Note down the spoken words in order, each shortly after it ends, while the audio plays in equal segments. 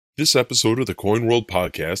This episode of the Coin World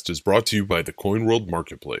Podcast is brought to you by the Coin World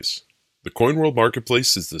Marketplace. The Coin World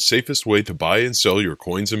Marketplace is the safest way to buy and sell your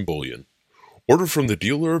coins and bullion. Order from the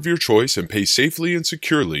dealer of your choice and pay safely and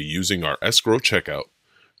securely using our escrow checkout.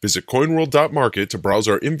 Visit coinworld.market to browse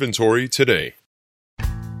our inventory today.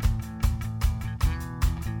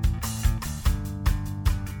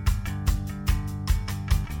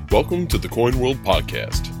 Welcome to the Coin World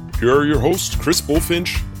Podcast. Here are your hosts, Chris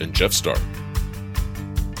Bullfinch and Jeff Stark.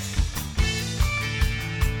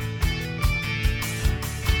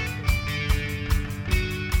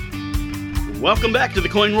 Welcome back to the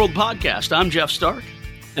Coin World Podcast. I'm Jeff Stark.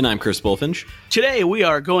 And I'm Chris Bullfinch. Today we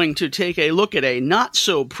are going to take a look at a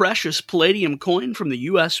not-so-precious palladium coin from the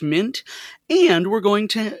U.S. Mint, and we're going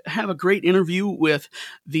to have a great interview with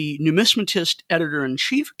the numismatist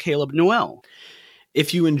editor-in-chief, Caleb Noel.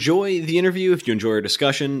 If you enjoy the interview, if you enjoy our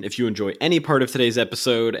discussion, if you enjoy any part of today's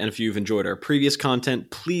episode, and if you've enjoyed our previous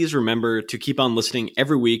content, please remember to keep on listening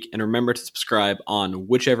every week and remember to subscribe on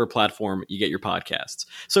whichever platform you get your podcasts.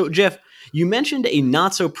 So, Jeff, you mentioned a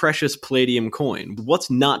not-so-precious palladium coin.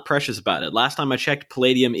 What's not precious about it? Last time I checked,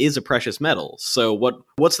 palladium is a precious metal. So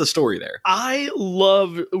what's the story there? I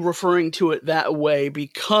love referring to it that way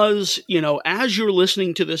because, as you're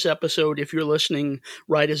listening to this episode, if you're listening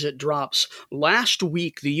right as it drops, last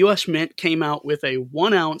week the U.S. Mint came out with a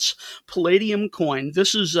 1-ounce palladium coin.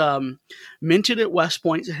 This is minted at West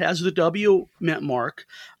Point. It has the W mint mark,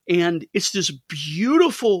 and it's this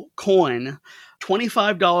beautiful coin,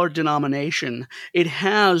 $25 denomination. It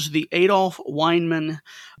has the Adolf Weinman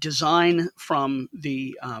design from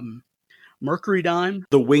the Mercury dime.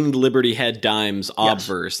 The winged Liberty Head dime's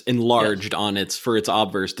obverse enlarged on its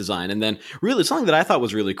obverse design. And then really something that I thought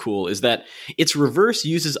was really cool is that its reverse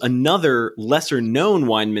uses another lesser known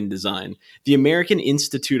Weinman design, the American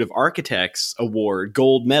Institute of Architects Award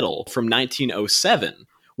gold medal from 1907,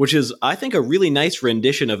 which is, I think, a really nice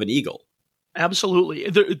rendition of an eagle. Absolutely.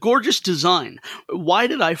 The gorgeous design. Why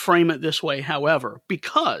did I frame it this way, however?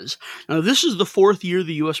 Because this is the 4th year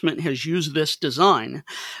the U.S. Mint has used this design,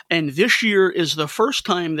 and this year is the first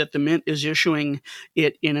time that the Mint is issuing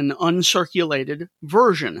it in an uncirculated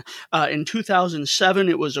version. In 2007,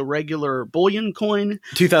 it was a regular bullion coin.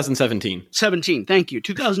 2017. 17, thank you.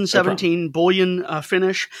 2017 bullion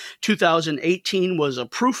finish. 2018 was a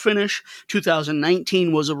proof finish.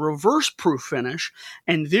 2019 was a reverse proof finish.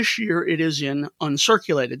 And this year it is in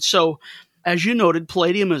uncirculated. So, as you noted,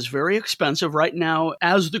 palladium is very expensive right now.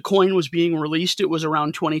 As the coin was being released, it was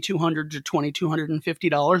around $2,200 to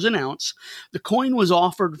 $2,250 an ounce. The coin was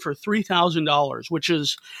offered for $3,000, which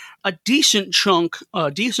is a decent chunk, a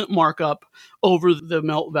decent markup over the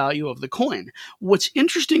melt value of the coin. What's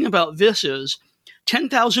interesting about this is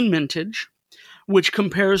 10,000 mintage, which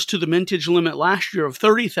compares to the mintage limit last year of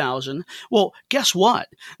 30,000. Well, guess what?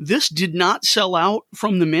 This did not sell out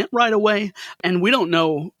from the Mint right away, and we don't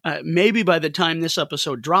know, maybe by the time this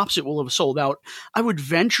episode drops, it will have sold out. I would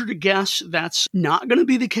venture to guess that's not going to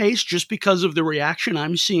be the case just because of the reaction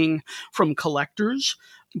I'm seeing from collectors.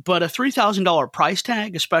 But a $3,000 price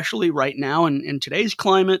tag, especially right now in today's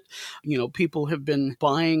climate, people have been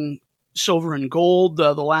buying silver and gold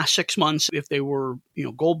the last 6 months if they were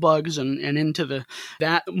gold bugs and into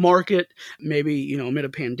that market. Maybe amid a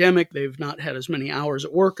pandemic they've not had as many hours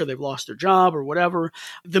at work or they've lost their job or whatever.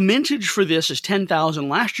 The mintage for this is 10,000.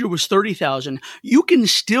 Last year was 30,000. You can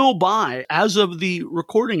still buy, as of the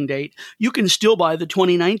recording date, you can still buy the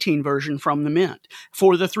 2019 version from the Mint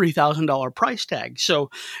for the $3,000 price tag. So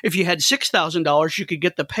if you had $6,000, you could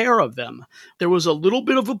get the pair of them. There was a little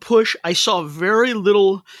bit of a push. I saw very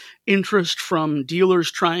little interest from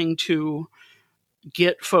dealers trying to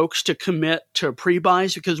get folks to commit to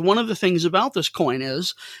pre-buys, because one of the things about this coin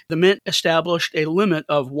is the Mint established a limit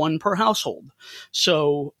of 1 per household.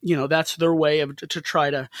 So, that's their way to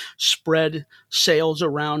try to spread sales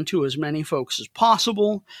around to as many folks as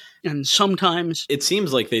possible. And sometimes it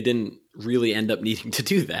seems like they didn't really end up needing to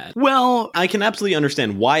do that. Well, I can absolutely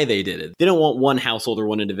understand why they did it. They don't want one household or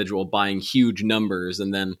one individual buying huge numbers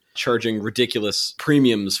and then charging ridiculous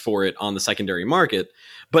premiums for it on the secondary market.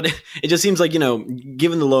 But it just seems like,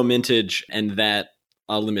 given the low mintage and that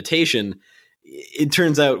limitation, it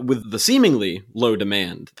turns out with the seemingly low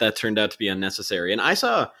demand, that turned out to be unnecessary. And I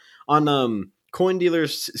saw on Coin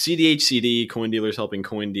Dealers, CDHCD, Coin Dealers Helping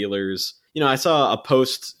Coin Dealers, I saw a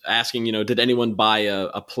post asking, did anyone buy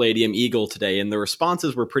a Palladium Eagle today? And the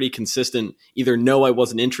responses were pretty consistent. Either no, I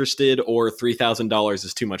wasn't interested, or $3,000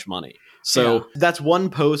 is too much money. So That's one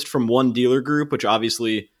post from one dealer group, which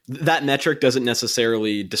obviously that metric doesn't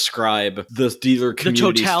necessarily describe the dealer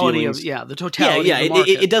community's feelings. The totality of the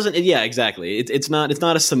market. It doesn't. Yeah, exactly. It's not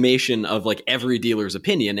a summation of like every dealer's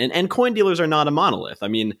opinion. And coin dealers are not a monolith. I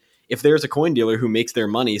mean, if there's a coin dealer who makes their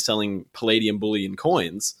money selling palladium bullion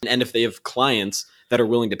coins, and if they have clients that are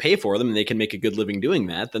willing to pay for them and they can make a good living doing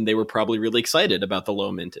that, then they were probably really excited about the low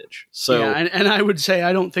mintage. So, yeah, and I would say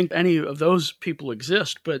I don't think any of those people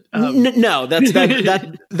exist. But no, that's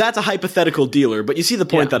a hypothetical dealer. But you see the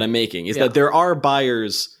point that I'm making is that there are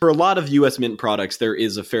buyers for a lot of U.S. Mint products. There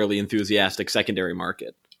is a fairly enthusiastic secondary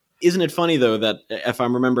market. Isn't it funny, though, that if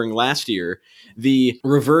I'm remembering last year, the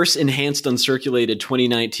reverse enhanced uncirculated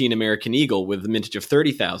 2019 American Eagle with the mintage of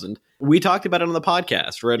 30,000, we talked about it on the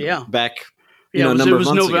podcast back. It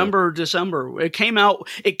was November, December. It came out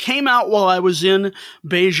while I was in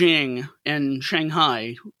Beijing and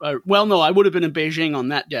Shanghai. I would have been in Beijing on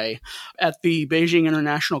that day at the Beijing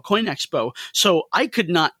International Coin Expo. So I could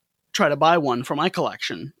not try to buy one for my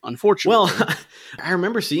collection, unfortunately. Well, I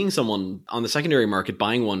remember seeing someone on the secondary market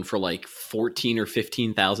buying one for like $14,000 or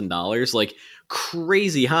 $15,000, like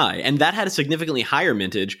crazy high. And that had a significantly higher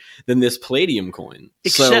mintage than this palladium coin.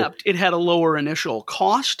 Except it had a lower initial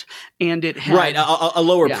cost and it had a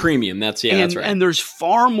lower premium. That's right. And there's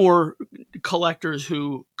far more collectors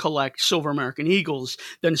who collect silver American Eagles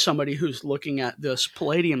than somebody who's looking at this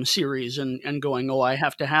palladium series and going, oh, I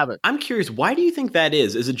have to have it. I'm curious, why do you think that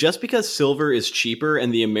is? Is it just because silver is cheaper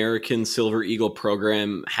and the American Silver Eagle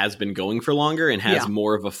program has been going for longer and has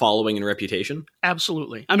more of a following and reputation?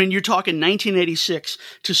 Absolutely. I mean, you're talking 1986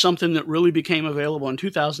 to something that really became available in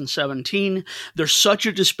 2017. There's such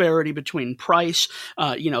a disparity between price.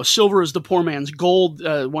 Silver is the poor man's gold.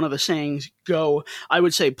 One of the sayings go, I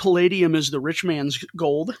would say palladium is the rich man's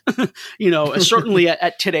gold. Certainly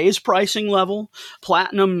at today's pricing level,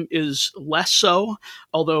 platinum is less so,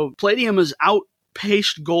 although palladium is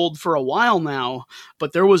outpaced gold for a while now.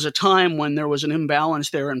 But there was a time when there was an imbalance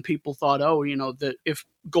there and people thought, that if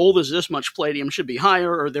gold is this much, palladium should be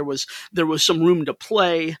higher, or there was some room to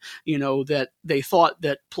play, that they thought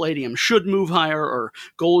that palladium should move higher or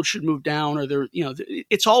gold should move down, or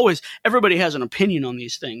it's always, everybody has an opinion on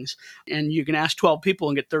these things, and you can ask 12 people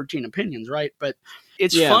and get 13 opinions, right? But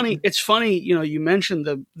it's funny, you mentioned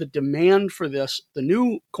the demand for this, the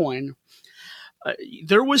new coin.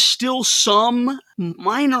 There was still some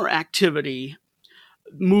minor activity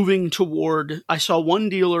moving toward, I saw one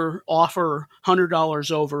dealer offer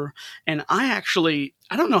 $100 over, and I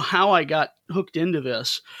don't know how I got hooked into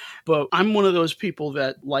this, but I'm one of those people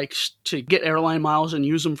that likes to get airline miles and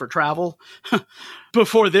use them for travel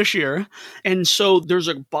before this year. And so there's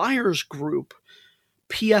a buyers group,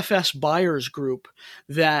 PFS buyers group,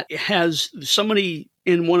 that has somebody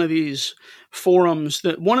in one of these forums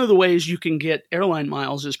that one of the ways you can get airline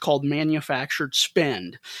miles is called manufactured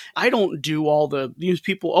spend. I don't do all these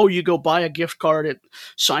people, you go buy a gift card at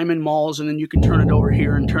Simon Malls and then you can turn it over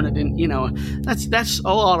here and turn it in, that's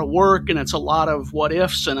a lot of work and it's a lot of what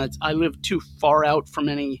ifs, and I live too far out from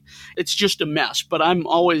it's just a mess. But I'm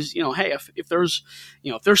always, hey, if there's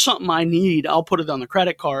something I need, I'll put it on the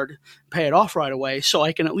credit card, pay it off right away so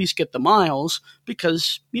I can at least get the miles,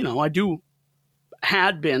 because, I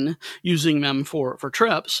had been using them for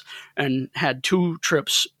trips and had 2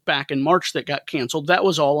 trips back in March that got canceled. That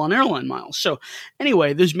was all on airline miles. So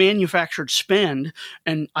anyway, there's manufactured spend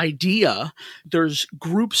and idea. There's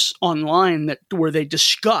groups online where they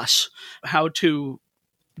discuss how to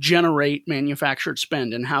generate manufactured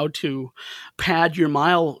spend and how to pad your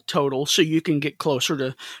mile total so you can get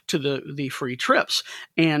closer to the free trips.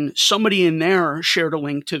 And somebody in there shared a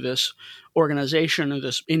link to this organization or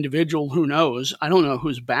this individual, who knows, I don't know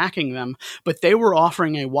who's backing them, but they were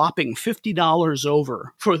offering a whopping $50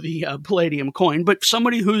 over for the palladium coin. But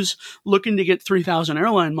somebody who's looking to get 3,000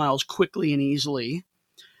 airline miles quickly and easily,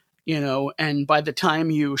 and by the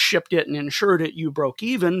time you shipped it and insured it, you broke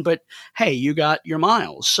even, but hey, you got your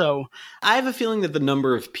miles. So I have a feeling that the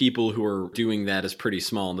number of people who are doing that is pretty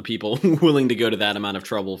small, and the people willing to go to that amount of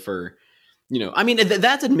trouble for,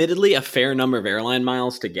 that's admittedly a fair number of airline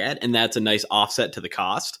miles to get, and that's a nice offset to the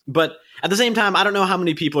cost. But at the same time, I don't know how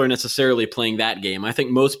many people are necessarily playing that game. I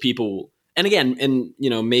think most people, and again,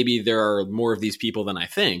 maybe there are more of these people than I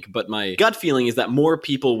think, but my gut feeling is that more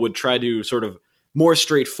people would try to sort of more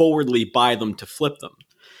straightforwardly buy them to flip them.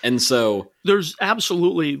 And so there's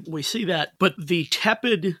absolutely, we see that, but the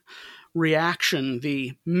tepid reaction,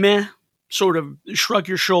 the meh, sort of shrug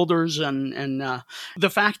your shoulders, and the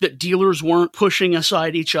fact that dealers weren't pushing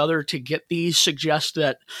aside each other to get these suggests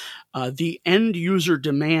that the end user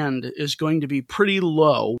demand is going to be pretty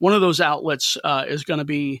low. One of those outlets is going to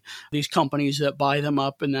be these companies that buy them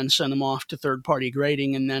up and then send them off to third-party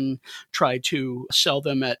grading and then try to sell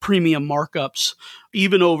them at premium markups,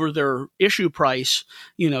 even over their issue price,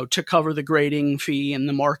 to cover the grading fee and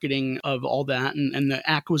the marketing of all that and the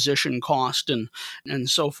acquisition cost and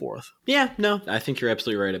so forth. Yeah, no, I think you're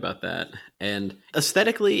absolutely right about that. And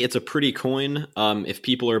aesthetically, it's a pretty coin. If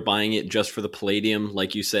people are buying it just for the palladium,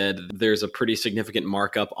 like you said, there's a pretty significant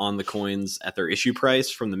markup on the coins at their issue price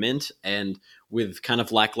from the mint. And with kind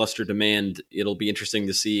of lackluster demand, it'll be interesting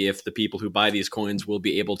to see if the people who buy these coins will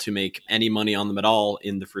be able to make any money on them at all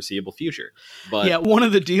in the foreseeable future. But yeah, one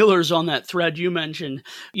of the dealers on that thread you mentioned,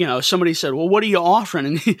 somebody said, well, what are you offering?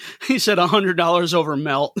 And he said $100 over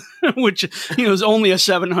melt, which, is only a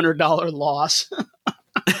 $700 loss.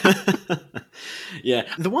 Yeah.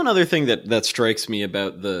 The one other thing that strikes me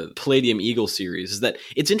about the Palladium Eagle series is that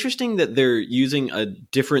it's interesting that they're using a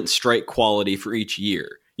different strike quality for each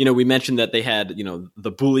year. We mentioned that they had,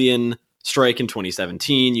 the Boolean strike in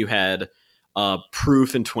 2017. You had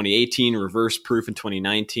proof in 2018, reverse proof in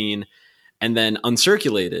 2019, and then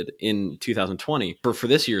uncirculated in 2020 for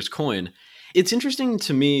this year's coin. It's interesting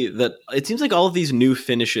to me that it seems like all of these new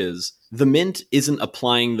finishes, the mint isn't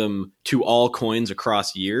applying them to all coins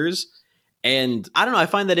across years. And I don't know, I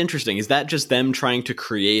find that interesting. Is that just them trying to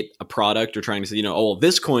create a product or trying to say,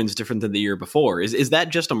 this coin's different than the year before? Is that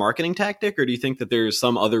just a marketing tactic? Or do you think that there's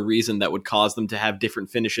some other reason that would cause them to have different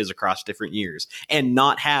finishes across different years and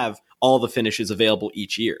not have all the finishes available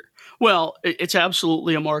each year? Well, it's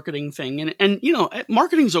absolutely a marketing thing. And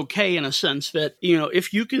marketing's okay in a sense that,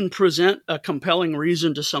 if you can present a compelling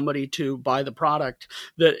reason to somebody to buy the product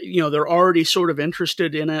that, they're already sort of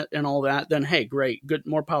interested in it and all that, then, hey, great, good,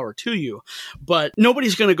 more power to you. But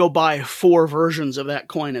nobody's going to go buy 4 versions of that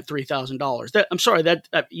coin at $3,000. I'm sorry,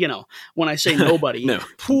 when I say nobody, no,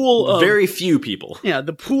 pool of very few people. Yeah,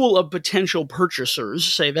 the pool of potential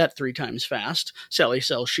purchasers, say that 3 times fast. Sally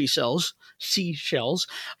sells, she sells, seashells.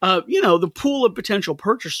 The pool of potential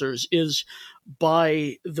purchasers is,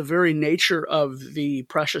 by the very nature of the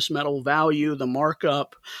precious metal value, the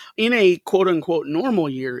markup, in a quote-unquote normal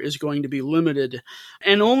year is going to be limited.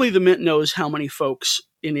 And only the mint knows how many folks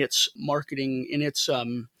in its marketing, in its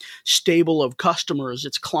stable of customers,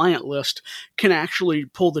 its client list, can actually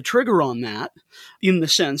pull the trigger on that, in the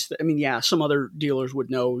sense that, some other dealers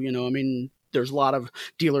would know, there's a lot of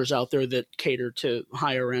dealers out there that cater to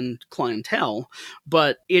higher end clientele,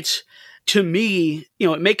 but to me,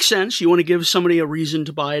 it makes sense. You want to give somebody a reason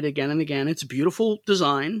to buy it again and again. It's a beautiful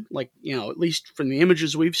design, at least from the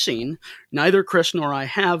images we've seen. Neither Chris nor I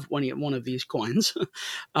have one of these coins.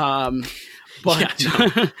 But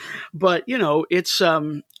it's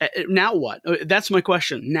now what? That's my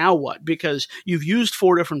question. Now what? Because you've used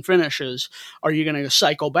 4 different finishes. Are you going to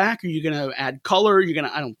cycle back? Are you going to add color?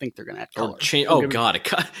 I don't think they're going to add color. Oh God, a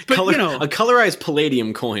colorized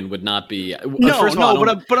palladium coin would not be.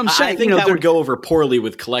 But I'm saying, I think that would go over poorly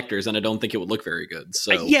with collectors, and I don't think it would look very good.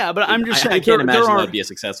 So yeah, but I'm just saying, I can't imagine that would be a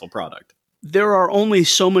successful product. There are only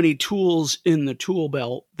so many tools in the tool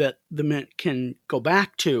belt that the mint can go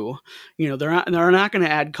back to. They're not going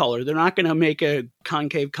to add color. They're not going to make a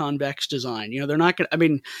concave convex design. They're not going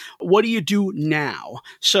to, what do you do now?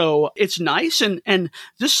 So it's nice. And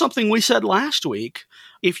this is something we said last week.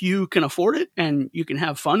 If you can afford it and you can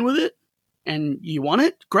have fun with it and you want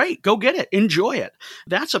it, great, go get it. Enjoy it.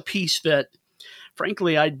 That's a piece that,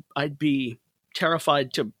 frankly, I'd be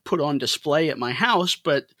terrified to put on display at my house.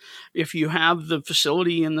 But if you have the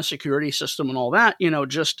facility and the security system and all that,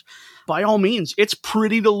 just by all means, it's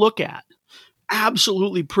pretty to look at.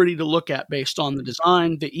 Absolutely pretty to look at based on the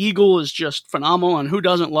design. The eagle is just phenomenal. And who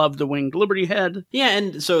doesn't love the winged Liberty head? Yeah.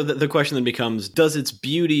 And so the question then becomes, does its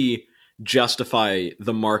beauty justify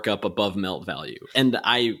the markup above melt value? And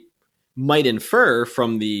I might infer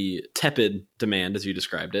from the tepid demand, as you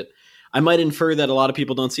described it, I might infer that a lot of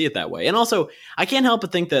people don't see it that way. And also, I can't help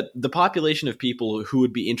but think that the population of people who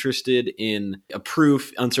would be interested in a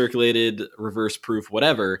proof, uncirculated, reverse proof,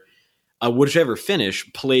 whatever, whichever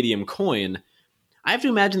finish, palladium coin, I have to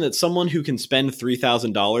imagine that someone who can spend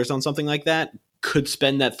 $3,000 on something like that could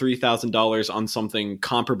spend that $3,000 on something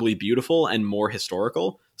comparably beautiful and more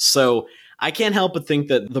historical. So I can't help but think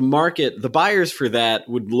that the market, the buyers for that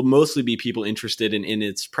would mostly be people interested in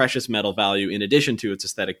its precious metal value in addition to its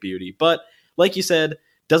aesthetic beauty. But like you said,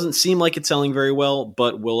 doesn't seem like it's selling very well,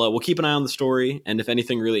 but we'll keep an eye on the story. And if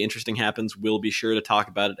anything really interesting happens, we'll be sure to talk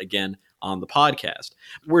about it again on the podcast.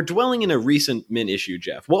 We're dwelling in a recent mint issue,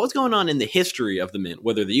 Jeff. What was going on in the history of the mint,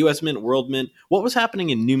 whether the U.S. Mint, World Mint? What was happening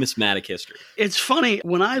in numismatic history? It's funny,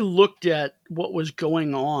 when I looked at what was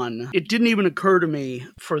going on, it didn't even occur to me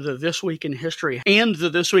for the This Week in History and the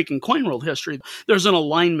This Week in Coin World History, there's an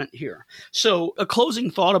alignment here. So a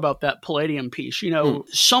closing thought about that Palladium piece,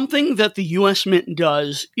 something that the U.S. Mint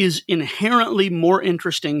does is inherently more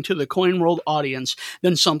interesting to the Coin World audience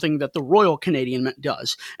than something that the Royal Canadian Mint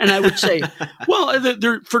does. And I would say, well,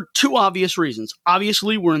 they're for two obvious reasons.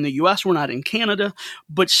 Obviously, we're in the U.S., we're not in Canada.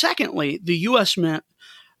 But secondly, the U.S. Mint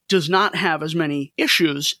does not have as many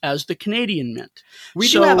issues as the Canadian Mint. We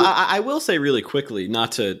do have, I will say really quickly,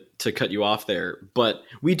 not to cut you off there, but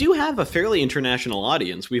we do have a fairly international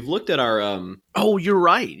audience. We've looked at our... Oh, you're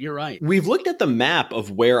right. We've looked at the map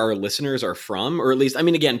of where our listeners are from, or at least, I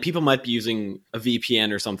mean, again, people might be using a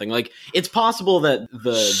VPN or something. Like, it's possible that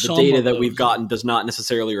the data that we've gotten does not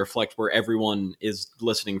necessarily reflect where everyone is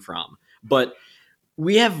listening from. But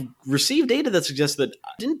we have received data that suggests that,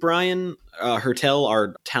 didn't Brian Hertel,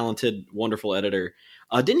 our talented, wonderful editor,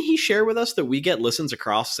 didn't he share with us that we get listens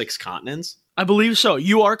across 6 continents? I believe so.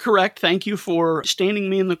 You are correct. Thank you for standing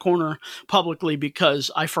me in the corner publicly, because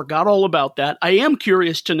I forgot all about that. I am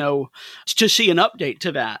curious to see an update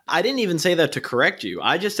to that. I didn't even say that to correct you.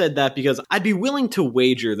 I just said that because I'd be willing to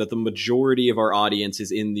wager that the majority of our audience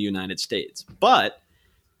is in the United States. But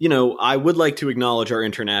I would like to acknowledge our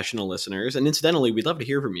international listeners, and incidentally, we'd love to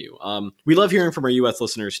hear from you. We love hearing from our U.S.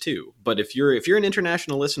 listeners too. But if you're an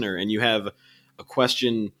international listener and you have a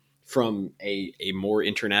question from a more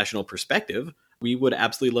international perspective, we would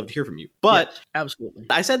absolutely love to hear from you. But yes, absolutely,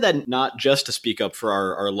 I said that not just to speak up for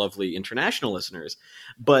our lovely international listeners,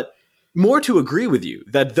 but more to agree with you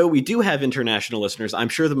that though we do have international listeners, I'm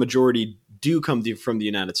sure the majority do come from the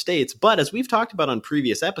United States. But as we've talked about on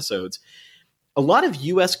previous episodes, a lot of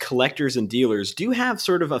U.S. collectors and dealers do have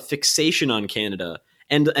sort of a fixation on Canada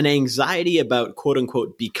and an anxiety about "quote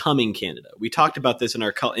unquote" becoming Canada. We talked about this in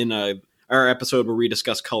our episode where we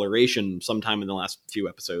discussed coloration sometime in the last few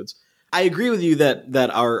episodes. I agree with you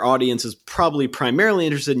that our audience is probably primarily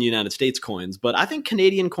interested in United States coins, but I think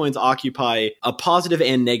Canadian coins occupy a positive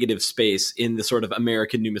and negative space in the sort of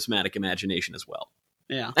American numismatic imagination as well.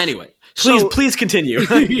 Yeah. Anyway, please continue.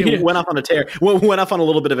 Went off on a tear. Went off on a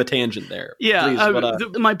little bit of a tangent there. Yeah.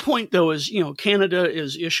 My point though is, Canada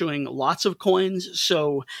is issuing lots of coins,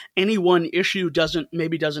 so any one issue doesn't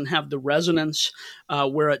have the resonance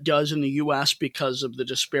where it does in the U.S. because of the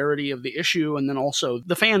disparity of the issue and then also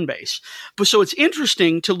the fan base. But so it's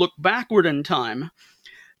interesting to look backward in time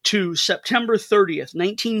to September 30th,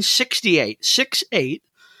 1968, 6/8.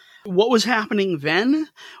 What was happening then?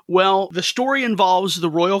 Well, the story involves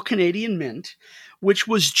the Royal Canadian Mint, which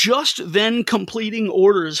was just then completing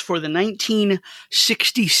orders for the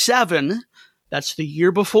 1967, that's the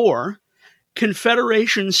year before,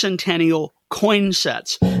 Confederation Centennial coin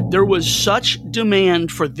sets. There was such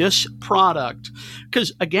demand for this product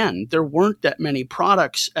because, again, there weren't that many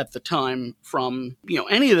products at the time from,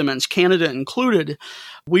 any of the mints, Canada included.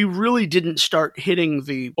 We really didn't start hitting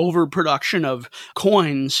the overproduction of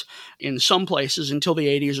coins in some places until the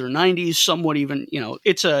 80s or 90s, somewhat even,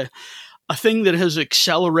 it's a thing that has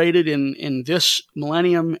accelerated in this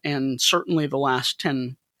millennium and certainly the last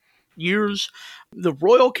 10 years. The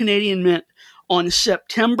Royal Canadian Mint on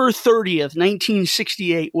September 30th,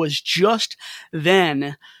 1968, was just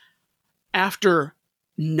then, after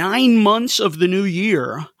 9 months of the new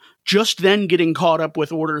year, just then getting caught up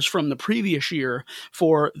with orders from the previous year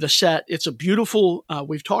for the set. It's a beautiful,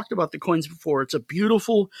 we've talked about the coins before, it's a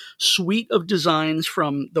beautiful suite of designs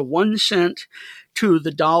from the 1 cent to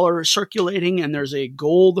the dollar circulating, and there's a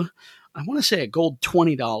gold, I want to say a gold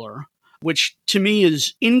 $20, which to me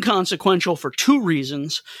is inconsequential for 2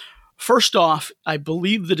 reasons. First off, I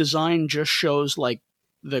believe the design just shows like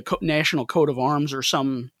the national coat of arms or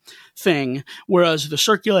some thing, whereas the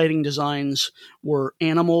circulating designs were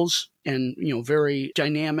animals and, very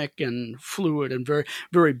dynamic and fluid and very,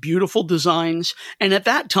 very beautiful designs. And at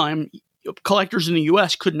that time, collectors in the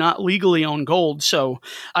U.S. could not legally own gold. So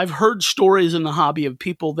I've heard stories in the hobby of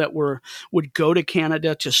people that would go to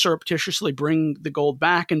Canada to surreptitiously bring the gold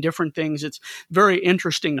back and different things. It's very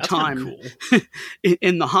interesting time cool.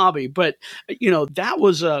 in the hobby. But, that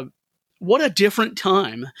was what a different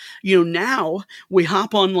time. Now we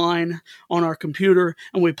hop online on our computer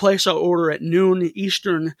and we place our order at noon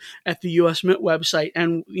Eastern at the U.S. Mint website.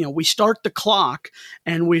 And, we start the clock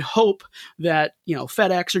and we hope that,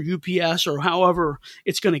 FedEx or UPS or however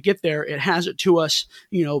it's going to get there, it has it to us,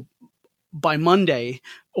 by Monday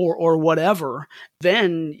or whatever.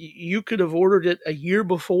 Then you could have ordered it a year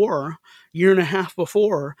and a half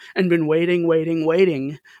before and been waiting.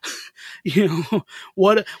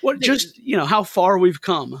 How far we've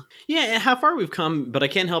come. Yeah, how far we've come, but I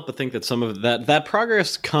can't help but think that some of that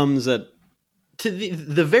progress comes at to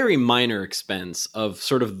the very minor expense of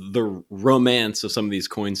sort of the romance of some of these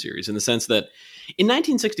coin series, in the sense that in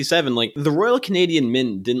 1967, like, the Royal Canadian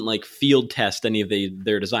Mint didn't like field test any of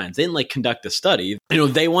their designs. They didn't like conduct a study. You know,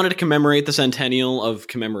 they wanted to commemorate the centennial of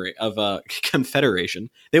Confederation.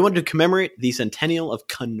 They wanted to commemorate the centennial of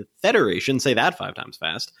Confederation. Say that 5 times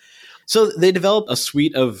fast. So they developed a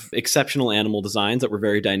suite of exceptional animal designs that were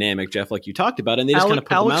very dynamic, Jeff, like you talked about, and they just kind of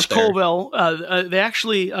put Alex them out there. Colville, they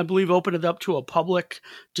actually, I believe, opened it up to a public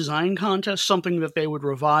design contest, something that they would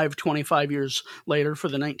revive 25 years later for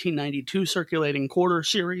the 1992 Circulating Quarter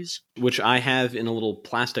series. Which I have in a little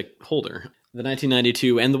plastic holder. The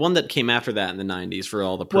 1992 and the one that came after that in the 90s for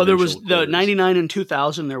all the provincial Well, there was quarters. the 99 and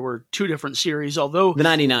 2000. There were 2 different series, although The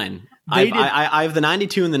 99. I have the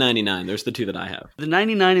 92 and the 99. There's the 2 that I have. the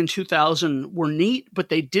 99 and 2000 were neat, but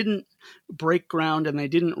they didn't break ground and they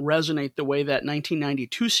didn't resonate the way that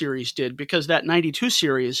 1992 series did, because that 92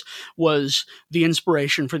 series was the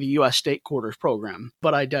inspiration for the U.S. State Quarters program.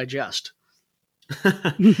 But I digest.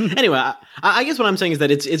 Anyway, I guess what I'm saying is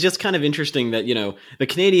that it's just kind of interesting that, you know, the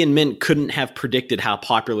Canadian Mint couldn't have predicted how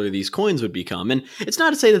popular these coins would become. And it's not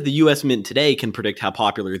to say that the U.S. Mint today can predict how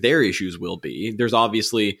popular their issues will be. There's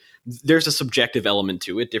a subjective element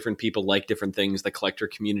to it. Different people like different things. The collector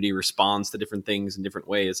community responds to different things in different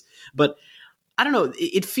ways. But I don't know,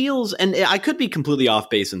 it feels, and I could be completely off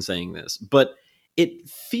base in saying this, but it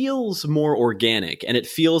feels more organic, and it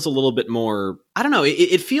feels a little bit more, I don't know,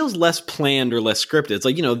 it feels less planned or less scripted. It's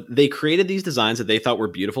like, you know, they created these designs that they thought were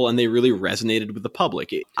beautiful and they really resonated with the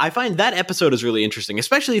public. I find that episode is really interesting,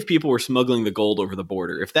 especially if people were smuggling the gold over the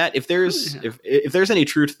border. If there's any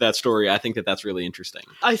truth to that story, I think that that's really interesting.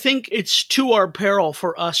 I think it's to our peril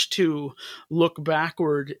for us to look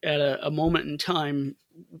backward at a moment in time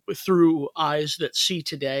through eyes that see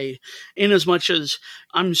today, in as much as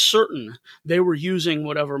I'm certain they were using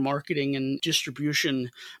whatever marketing and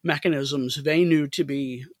distribution mechanisms they knew to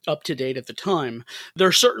be up to date at the time.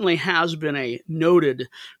 There certainly has been a noted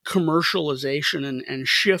commercialization and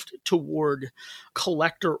shift toward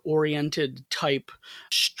collector-oriented type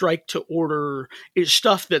strike-to-order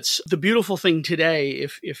stuff. That's the beautiful thing today,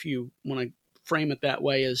 if you want to frame it that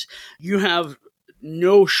way, is you have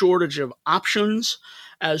no shortage of options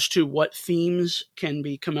as to what themes can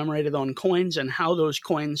be commemorated on coins and how those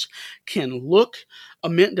coins can look. A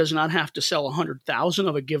mint does not have to sell 100,000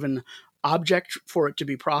 of a given object for it to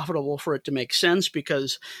be profitable, for it to make sense,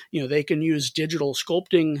 because, you know, they can use digital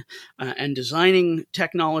sculpting and designing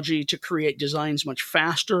technology to create designs much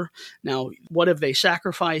faster. Now, what have they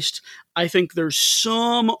sacrificed? I think there's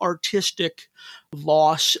some artistic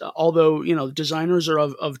loss, although, you know, designers are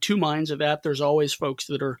of 2 minds of that. There's always folks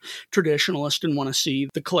that are traditionalist and want to see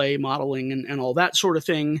the clay modeling and all that sort of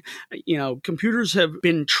thing. You know, computers have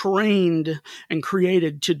been trained and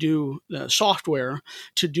created to do software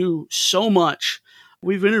to do so much.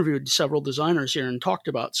 We've interviewed several designers here and talked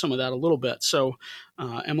about some of that a little bit. So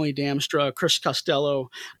Emily Damstra, Chris Costello.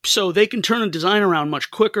 So they can turn a design around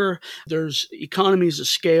much quicker. There's economies of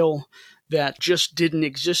scale that just didn't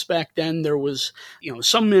exist back then. There was, you know,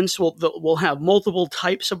 some mints will have multiple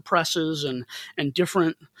types of presses and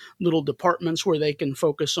different little departments where they can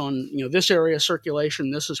focus on, you know, this area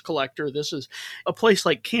circulation, this is collector, this is a place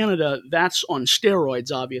like Canada. That's on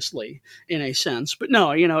steroids, obviously, in a sense. But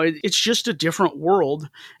no, you know, it's just a different world.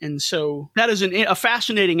 And so that is a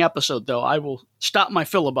fascinating episode, though. I will stop my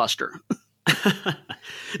filibuster.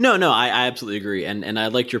 No, I absolutely agree. And I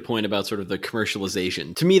liked your point about sort of the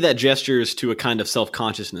commercialization. To me, that gestures to a kind of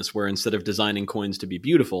self-consciousness where instead of designing coins to be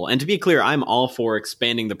beautiful, and to be clear, I'm all for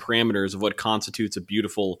expanding the parameters of what constitutes a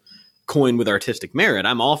beautiful coin with artistic merit.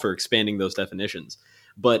 I'm all for expanding those definitions.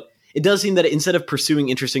 But it does seem that instead of pursuing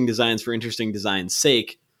interesting designs for interesting design's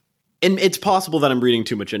sake, and it's possible that I'm reading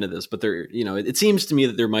too much into this, but there, you know, it seems to me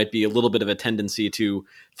that there might be a little bit of a tendency to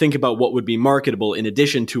think about what would be marketable in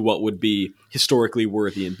addition to what would be historically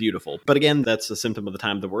worthy and beautiful. But again, that's a symptom of the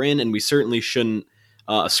time that we're in, and we certainly shouldn't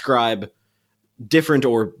ascribe different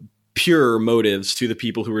or pure motives to the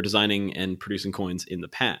people who were designing and producing coins in the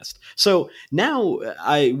past. So now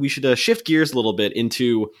we should shift gears a little bit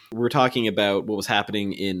into, we're talking about what was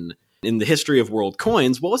happening in the history of world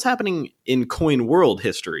coins. What was happening in coin world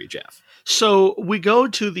history, Jeff? So we go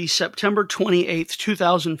to the September 28th,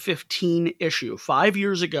 2015 issue, 5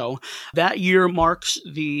 years ago. That year marks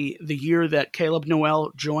the year that Caleb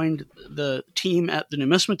Noel joined the team at The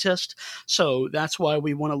Numismatist. So that's why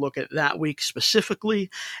we want to look at that week specifically.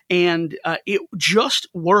 And it just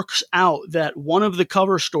works out that one of the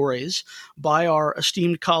cover stories by our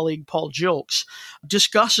esteemed colleague Paul Gilks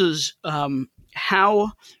discusses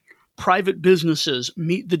how private businesses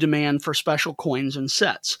meet the demand for special coins and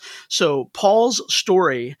sets. So Paul's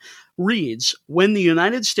story reads, when the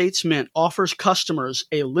United States Mint offers customers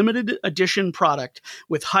a limited edition product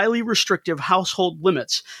with highly restrictive household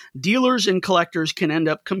limits, dealers and collectors can end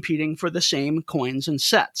up competing for the same coins and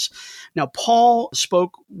sets. Now, Paul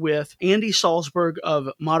spoke with Andy Salzberg of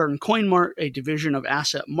Modern Coin Mart, a division of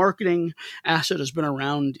Asset Marketing. Asset has been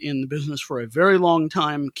around in the business for a very long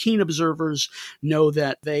time. Keen observers know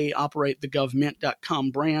that they operate the govmint.com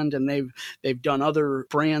brand, and they've done other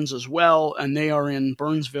brands as well, and they are in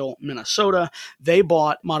Burnsville, Minnesota. They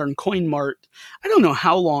bought Modern Coin Mart, I don't know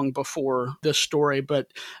how long before this story,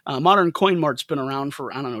 but Modern Coin Mart's been around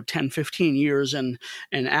for, 10, 15 years, and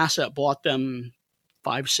Asset bought them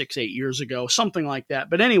 5, 6, 8 years ago, something like that.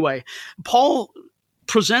 But anyway, Paul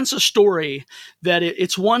presents a story that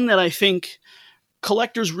it's one that I think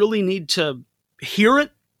collectors really need to hear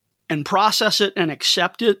it and process it and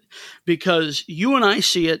accept it, because you and I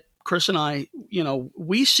see it, Chris and I,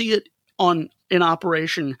 we see it in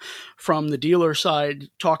operation from the dealer side,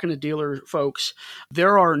 talking to dealer folks.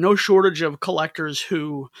 There are no shortage of collectors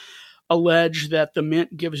who allege that the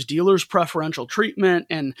Mint gives dealers preferential treatment,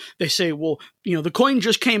 and they say, well, the coin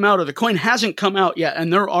just came out or the coin hasn't come out yet,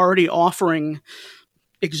 and they're already offering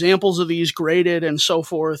examples of these graded and so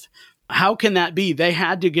forth. How can that be? They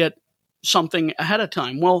had to get something ahead of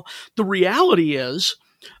time. Well, the reality is,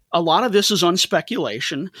 a lot of this is on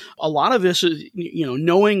speculation. A lot of this is,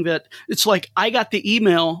 knowing that it's like I got the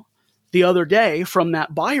email the other day from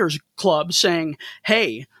that buyers club saying,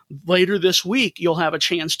 hey, later this week, you'll have a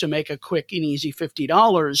chance to make a quick and easy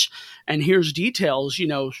 $50. And here's details,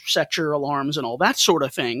 set your alarms and all that sort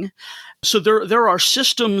of thing. So there are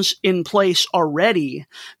systems in place already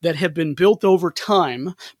that have been built over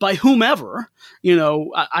time by whomever.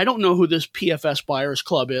 I don't know who this PFS Buyers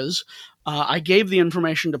Club is. I gave the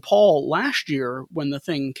information to Paul last year when the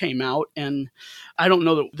thing came out, and I don't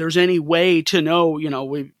know that there's any way to know,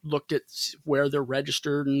 we looked at where they're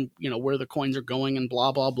registered and, where the coins are going and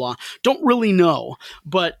blah, blah, blah. Don't really know.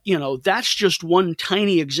 But, that's just one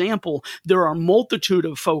tiny example. There are a multitude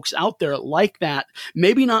of folks out there like that,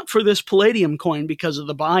 maybe not for this Palladium coin because of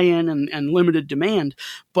the buy-in and limited demand,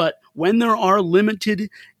 but when there are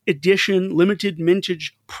limited edition, limited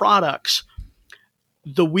mintage products,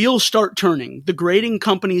 the wheels start turning. The grading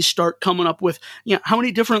companies start coming up with, how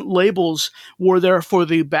many different labels were there for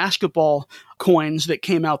the basketball coins that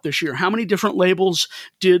came out this year? How many different labels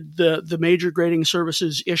did the major grading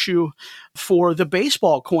services issue for the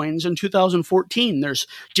baseball coins in 2014? There's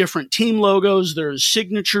different team logos. There's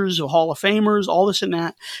signatures of Hall of Famers, all this and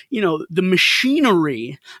that. The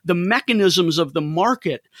machinery, the mechanisms of the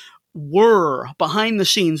market were behind the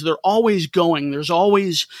scenes. They're always going. There's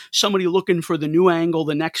always somebody looking for the new angle,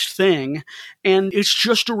 the next thing. And it's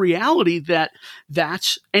just a reality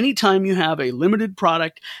that's anytime you have a limited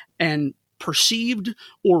product and perceived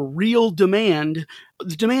or real demand,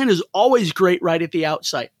 the demand is always great right at the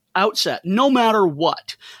outset, no matter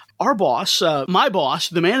what. Our boss, my boss,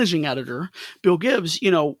 the managing editor, Bill Gibbs, he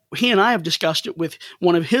and I have discussed it with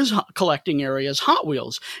one of his collecting areas, Hot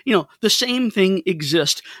Wheels. The same thing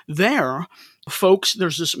exists there. Folks,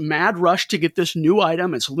 there's this mad rush to get this new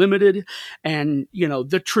item. It's limited. And,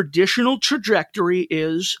 the traditional trajectory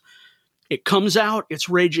is it comes out, it's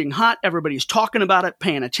raging hot, everybody's talking about it,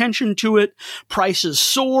 paying attention to it, prices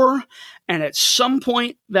soar, and at some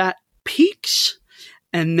point that peaks.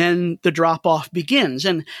 And then the drop-off begins.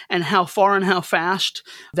 And how far and how fast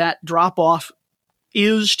that drop-off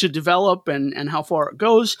is to develop and how far it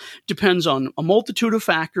goes depends on a multitude of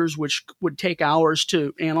factors, which would take hours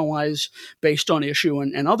to analyze based on issue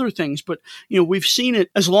and other things. But, we've seen it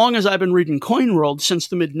as long as I've been reading Coin World since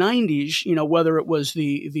the mid-90s, whether it was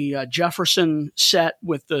the Jefferson set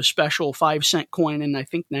with the special 5-cent coin in, I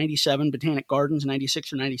think, 97, Botanic Gardens,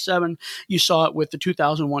 96 or 97. You saw it with the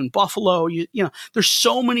 2001 Buffalo. There's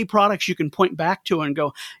so many products you can point back to and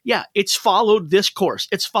go, yeah, it's followed this course.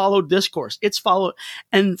 It's followed this course. It's followed.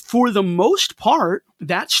 And for the most part,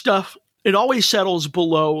 that stuff, it always settles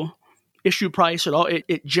below issue price at all.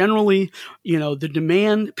 It generally, the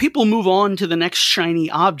demand, people move on to the next shiny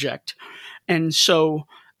object. And so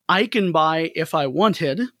I can buy, if I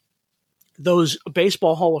wanted, those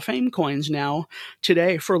Baseball Hall of Fame coins now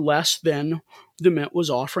today for less than the Mint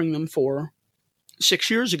was offering them for 6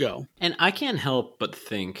 years ago. And I can't help but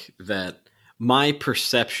think that my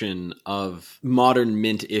perception of modern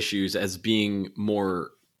Mint issues as being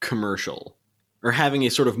more commercial or having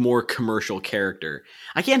a sort of more commercial character,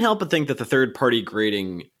 I can't help but think that the third-party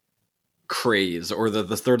grading craze or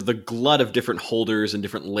the sort of the glut of different holders and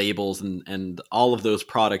different labels and all of those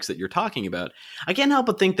products that you're talking about, I can't help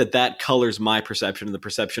but think that colors my perception and the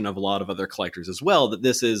perception of a lot of other collectors as well, that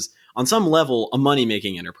this is on some level a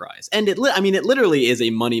money-making enterprise. And it literally is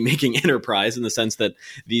a money-making enterprise in the sense that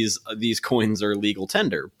these coins are legal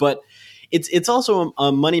tender, but it's also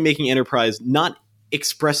a money-making enterprise, not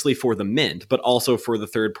expressly for the mint, but also for the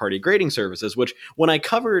third-party grading services, which when I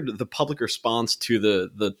covered the public response to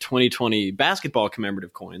the 2020 basketball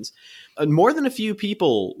commemorative coins, more than a few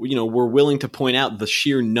people, were willing to point out the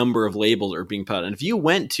sheer number of labels that are being put out. And if you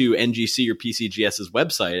went to NGC or PCGS's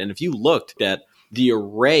website, and if you looked at the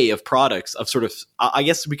array of products of sort of, I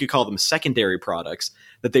guess we could call them secondary products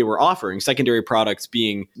that they were offering, secondary products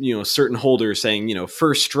being, certain holders saying,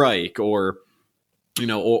 first strike or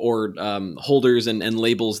holders and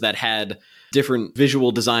labels that had different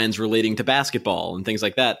visual designs relating to basketball and things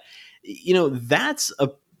like that. That's a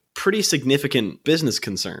pretty significant business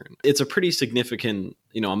concern. It's a pretty significant,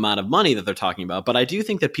 amount of money that they're talking about, but I do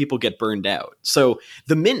think that people get burned out. So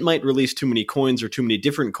the mint might release too many coins or too many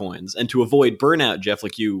different coins. And to avoid burnout, Jeff,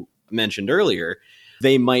 like you mentioned earlier,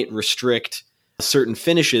 they might restrict certain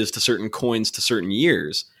finishes to certain coins to certain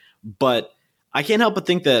years. But I can't help but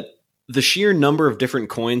think that the sheer number of different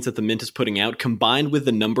coins that the mint is putting out, combined with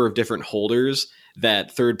the number of different holders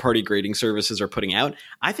that third-party grading services are putting out,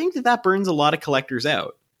 I think that burns a lot of collectors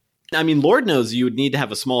out. I mean, Lord knows you would need to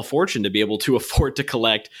have a small fortune to be able to afford to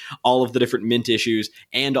collect all of the different mint issues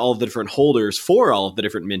and all of the different holders for all of the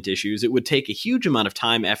different mint issues. It would take a huge amount of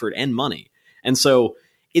time, effort, and money. And so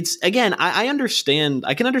it's, again, I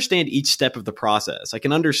can understand each step of the process. I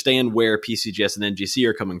can understand where PCGS and NGC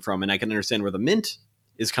are coming from, and I can understand where the mint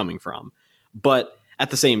is coming from. But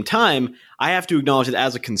at the same time, I have to acknowledge that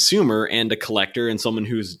as a consumer and a collector and someone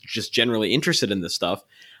who's just generally interested in this stuff,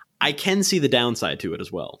 I can see the downside to it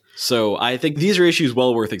as well. So I think these are issues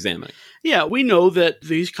well worth examining. Yeah, we know that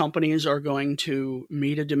these companies are going to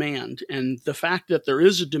meet a demand. And the fact that there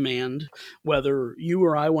is a demand, whether you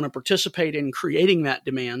or I want to participate in creating that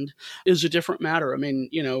demand, is a different matter. I mean,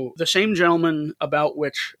 the same gentleman about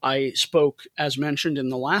which I spoke, as mentioned in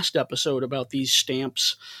the last episode, about these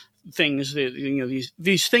stamps, things that,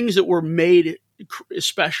 these things that were made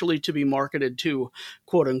especially to be marketed to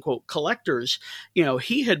quote unquote collectors,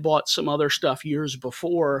 he had bought some other stuff years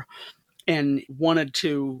before and wanted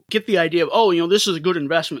to get the idea of, this is a good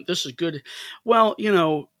investment. This is good. Well,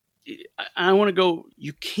 I want to go,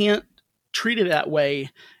 you can't treat it that way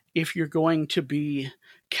if you're going to be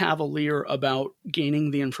cavalier about gaining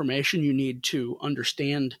the information you need to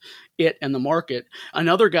understand it and the market.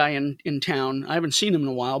 Another guy in town, I haven't seen him in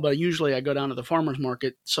a while, but usually I go down to the farmer's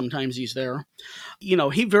market. Sometimes he's there.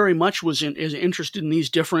 He very much is interested in these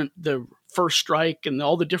the first strike and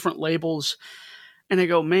all the different labels. And I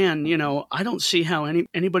go, man, I don't see how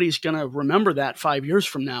anybody's going to remember that 5 years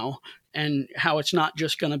from now, and how it's not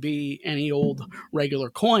just going to be any old regular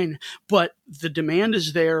coin. But the demand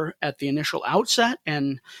is there at the initial outset,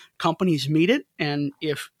 and companies meet it. And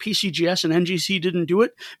if PCGS and NGC didn't do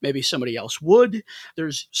it, maybe somebody else would.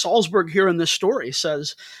 There's Salzburg here in this story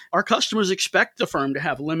says, our customers expect the firm to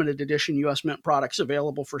have limited edition U.S. Mint products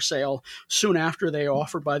available for sale soon after they are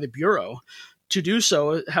offered by the Bureau. To do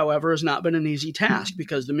so, however, has not been an easy task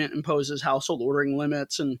because the Mint imposes household ordering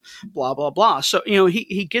limits and blah, blah, blah. So,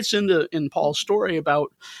 he gets into in Paul's story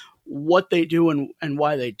about what they do and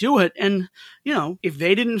why they do it. And, if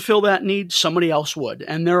they didn't fill that need, somebody else would.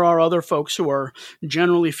 And there are other folks who are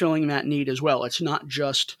generally filling that need as well. It's not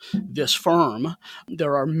just this firm.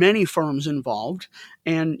 There are many firms involved.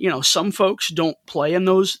 And, some folks don't play in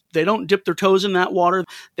those. They don't dip their toes in that water.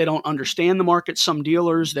 They don't understand the market. Some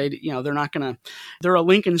dealers, they're not going to, they're a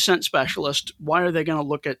Lincoln Cent specialist. Why are they going to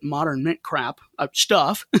look at modern mint crap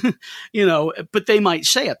stuff? But they might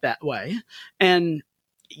say it that way. And,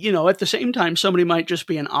 at the same time, somebody might just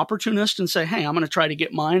be an opportunist and say, hey, I'm going to try to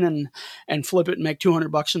get mine and flip it and make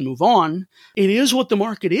 $200 and move on. It is what the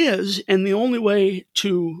market is. And the only way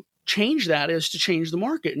to change that is to change the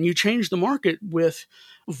market. And you change the market with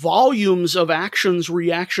volumes of actions,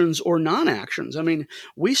 reactions, or non-actions. I mean,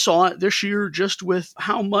 we saw it this year just with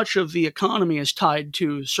how much of the economy is tied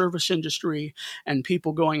to service industry and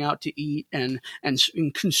people going out to eat and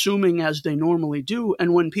consuming as they normally do.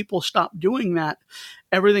 And when people stop doing that,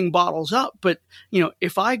 everything bottles up. But,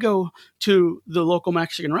 if I go to the local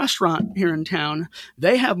Mexican restaurant here in town,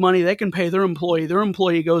 they have money, they can pay their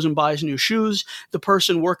employee goes and buys new shoes. The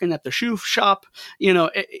person working at the shoe shop,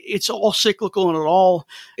 it's all cyclical and it all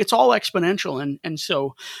It's all exponential. And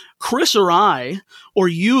so Chris or I, or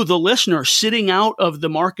you, the listener, sitting out of the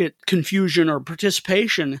market confusion or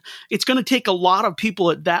participation, it's going to take a lot of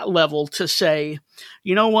people at that level to say,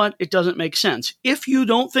 you know what, it doesn't make sense. If you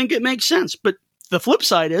don't think it makes sense, but the flip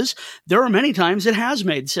side is there are many times it has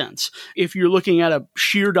made sense. If you're looking at a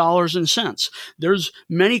sheer dollars and cents, there's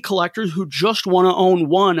many collectors who just want to own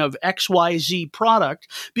one of XYZ product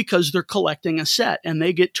because they're collecting a set, and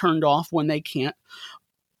they get turned off when they can't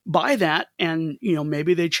buy that. And,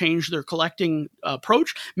 maybe they change their collecting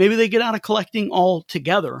approach. Maybe they get out of collecting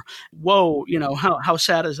altogether. Whoa, how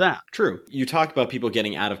sad is that? True. You talked about people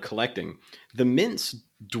getting out of collecting. The Mint's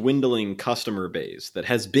dwindling customer base that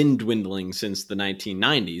has been dwindling since the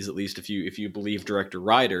 1990s, at least if you believe Director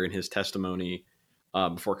Ryder in his testimony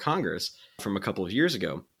before Congress from a couple of years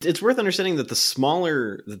ago. It's worth understanding that the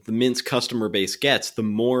smaller that the Mint's customer base gets, the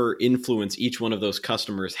more influence each one of those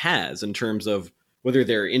customers has in terms of whether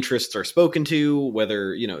their interests are spoken to,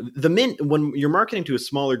 whether, the Mint, when you're marketing to a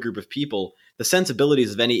smaller group of people, the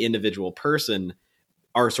sensibilities of any individual person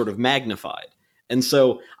are sort of magnified. And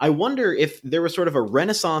so I wonder if there was sort of a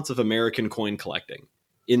renaissance of American coin collecting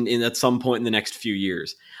in at some point in the next few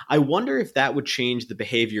years. I wonder if that would change the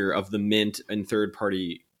behavior of the Mint and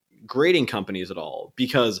third-party grading companies at all,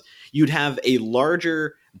 because you'd have a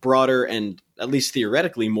larger, broader, and at least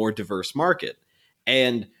theoretically more diverse market.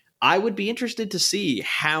 And I would be interested to see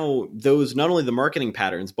how those, not only the marketing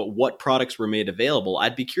patterns, but what products were made available.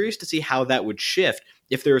 I'd be curious to see how that would shift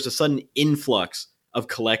if there was a sudden influx of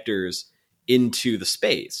collectors into the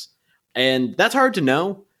space. And that's hard to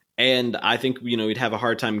know. And I think, we'd have a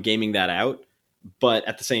hard time gaming that out. But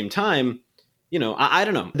at the same time, I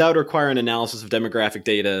don't know. That would require an analysis of demographic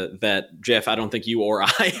data that, Jeff, I don't think you or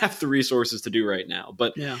I have the resources to do right now.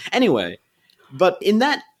 But anyway, but in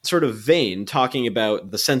that sort of vein, talking about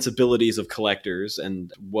the sensibilities of collectors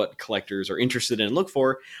and what collectors are interested in and look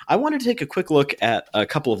for, I wanted to take a quick look at a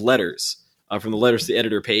couple of letters from the Letters to the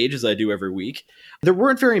Editor page, as I do every week. There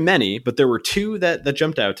weren't very many, but there were two that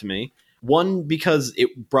jumped out to me. One, because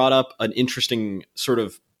it brought up an interesting sort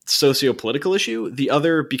of socio-political issue. The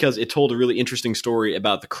other, because it told a really interesting story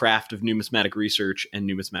about the craft of numismatic research and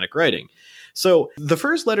numismatic writing. So the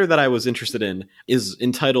first letter that I was interested in is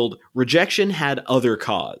entitled, "Rejection Had Other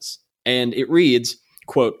Cause." And it reads,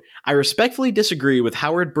 quote, "I respectfully disagree with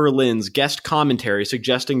Howard Berlin's guest commentary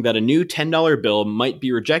suggesting that a new $10 bill might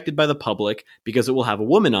be rejected by the public because it will have a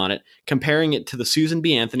woman on it, comparing it to the Susan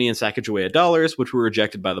B. Anthony and Sacagawea dollars, which were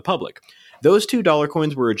rejected by the public. Those $2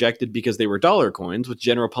 coins were rejected because they were dollar coins, which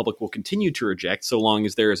general public will continue to reject so long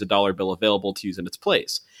as there is a dollar bill available to use in its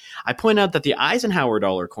place. I point out that the Eisenhower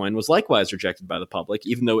dollar coin was likewise rejected by the public,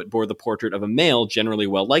 even though it bore the portrait of a male generally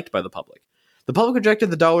well liked by the public. The public rejected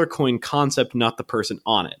the dollar coin concept, not the person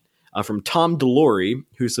on it." From Tom Delory,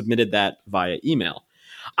 who submitted that via email.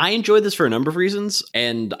 I enjoyed this for a number of reasons,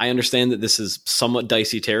 and I understand that this is somewhat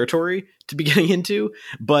dicey territory to be getting into,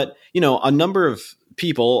 but, a number of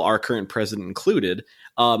people, our current president included,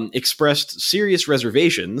 expressed serious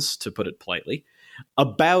reservations, to put it politely,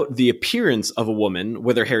 about the appearance of a woman,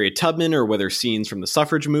 whether Harriet Tubman or whether scenes from the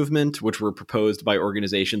suffrage movement, which were proposed by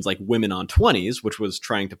organizations like Women on 20s, which was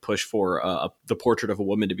trying to push for the portrait of a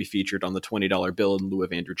woman to be featured on the $20 bill in lieu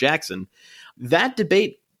of Andrew Jackson. That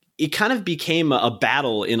debate, it kind of became a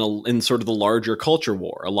battle in sort of the larger culture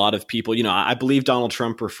war. A lot of people, I believe Donald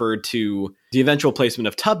Trump referred to the eventual placement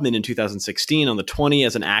of Tubman in 2016 on the 20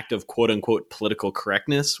 as an act of quote unquote political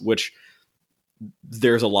correctness, which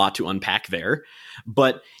there's a lot to unpack there.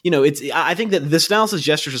 But, I think that this analysis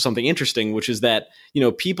gestures to something interesting, which is that,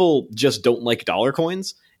 people just don't like dollar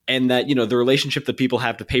coins, and that, the relationship that people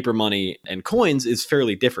have to paper money and coins is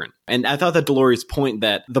fairly different. And I thought that Delory's point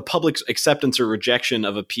that the public's acceptance or rejection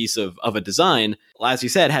of a piece of a design, as he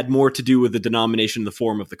said, had more to do with the denomination, the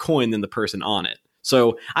form of the coin than the person on it.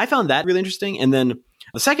 So I found that really interesting. And then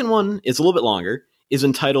the second one is a little bit longer, is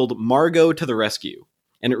entitled "Margot to the Rescue."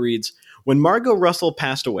 And it reads, "When Margot Russell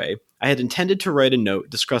passed away, I had intended to write a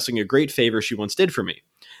note discussing a great favor she once did for me.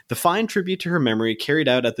 The fine tribute to her memory carried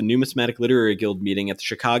out at the Numismatic Literary Guild meeting at the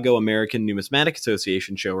Chicago American Numismatic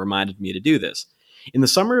Association show reminded me to do this. In the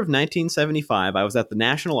summer of 1975, I was at the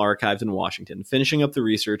National Archives in Washington, finishing up the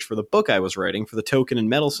research for the book I was writing for the Token and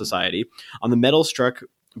Metal Society on the metals struck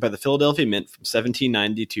by the Philadelphia Mint from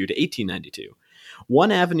 1792 to 1892.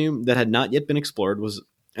 One avenue that had not yet been explored was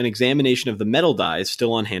an examination of the metal dyes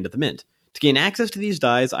still on hand at the Mint. To gain access to these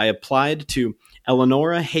dyes, I applied to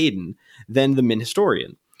Eleonora Hayden, then the Mint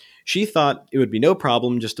historian. She thought it would be no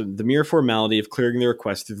problem, just the mere formality of clearing the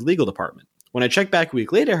request through the legal department. When I checked back a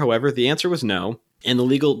week later, however, the answer was no, and the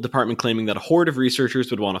legal department claiming that a horde of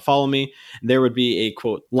researchers would want to follow me. There would be a,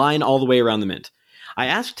 quote, line all the way around the mint. I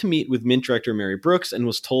asked to meet with Mint Director Mary Brooks and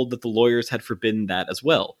was told that the lawyers had forbidden that as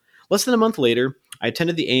well. Less than a month later, I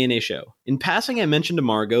attended the ANA show. In passing, I mentioned to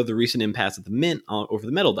Margot the recent impasse at the Mint over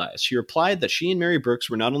the metal dies. She replied that she and Mary Brooks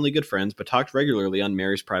were not only good friends, but talked regularly on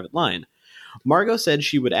Mary's private line. Margot said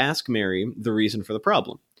she would ask Mary the reason for the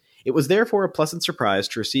problem. It was therefore a pleasant surprise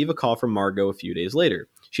to receive a call from Margot a few days later.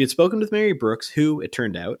 She had spoken with Mary Brooks, who, it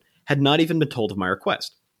turned out, had not even been told of my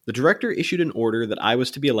request. The director issued an order that I was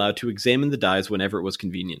to be allowed to examine the dies whenever it was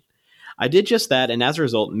convenient. I did just that, and as a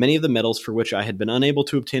result, many of the metals for which I had been unable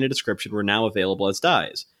to obtain a description were now available as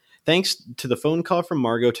dies. Thanks to the phone call from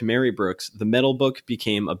Margot to Mary Brooks, the metal book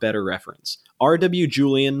became a better reference. R.W.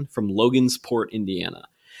 Julian from Logansport, Indiana.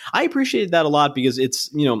 I appreciated that a lot because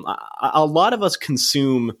it's, a lot of us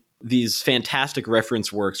consume these fantastic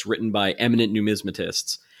reference works written by eminent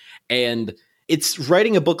numismatists, and it's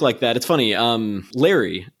writing a book like that. It's funny.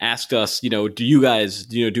 Larry asked us,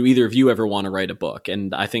 do either of you ever want to write a book?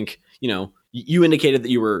 And I think, you indicated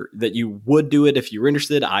that you would do it if you were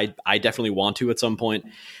interested. I definitely want to at some point.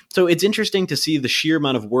 So it's interesting to see the sheer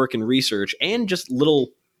amount of work and research and just little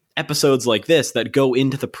episodes like this that go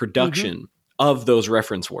into the production of those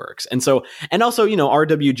reference works. And also,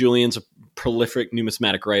 R.W. Julian's a prolific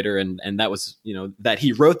numismatic writer, and that was, that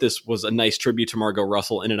he wrote this was a nice tribute to Margot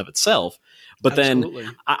Russell in and of itself. But Absolutely.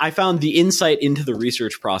 Then I found the insight into the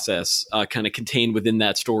research process kind of contained within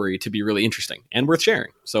that story to be really interesting and worth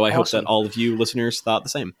sharing. So I hope that all of you listeners thought the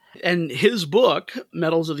same. And his book,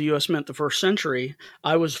 Metals of the U.S. Mint, the First Century,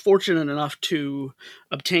 I was fortunate enough to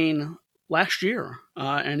obtain last year,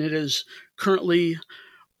 and it is currently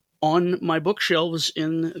on my bookshelves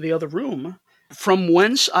in the other room, from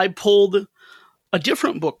whence I pulled a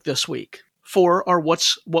different book this week for our What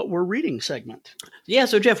We're Reading segment. Yeah,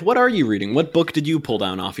 so Jeff, what are you reading? What book did you pull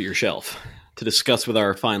down off of your shelf to discuss with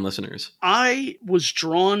our fine listeners? I was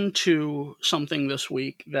drawn to something this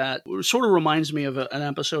week that sort of reminds me of an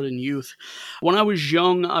episode in Youth. When I was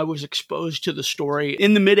young, I was exposed to the story.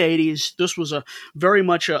 In the mid-'80s, this was very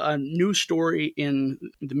much a new story in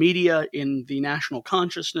the media, in the national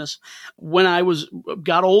consciousness. When I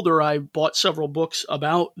got older, I bought several books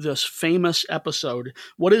about this famous episode.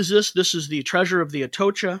 What is this? This is The Treasure of the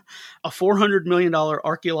Atocha, a $400 million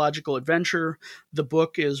archaeological adventure. The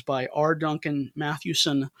book is by R. Duncan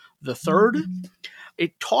Mathewson III.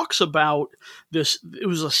 It talks about this. It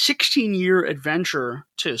was a 16-year adventure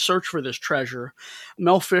to search for this treasure.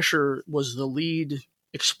 Mel Fisher was the lead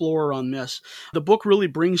explorer on this. The book really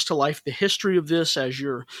brings to life the history of this as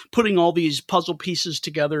you're putting all these puzzle pieces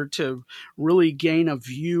together to really gain a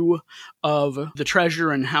view of the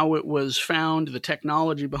treasure and how it was found, the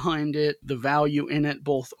technology behind it, the value in it,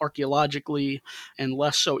 both archaeologically and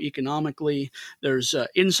less so economically. There's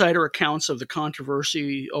insider accounts of the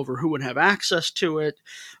controversy over who would have access to it.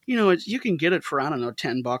 You can get it for,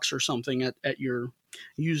 $10 or something at your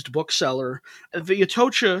used bookseller. The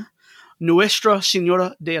Atocha, Nuestra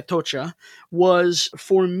Senora de Atocha, was,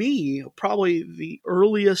 for me, probably the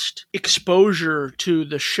earliest exposure to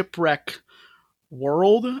the shipwreck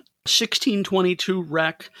world. 1622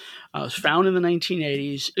 wreck, was found in the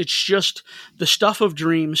 1980s. It's just the stuff of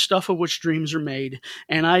dreams, stuff of which dreams are made.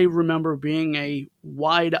 And I remember being a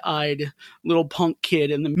wide-eyed little punk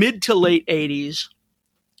kid in the mid to late 80s,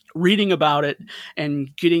 reading about it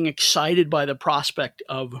and getting excited by the prospect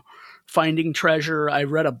of finding treasure. I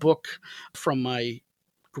read a book from my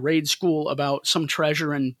grade school about some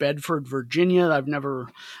treasure in Bedford, Virginia.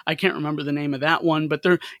 I can't remember the name of that one, but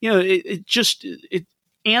there, it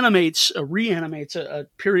reanimates a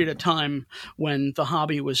period of time when the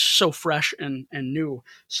hobby was so fresh and new.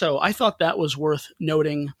 So I thought that was worth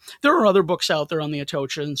noting. There are other books out there on the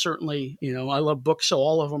Atocha, and certainly, I love books, so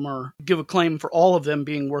all of them give a claim for all of them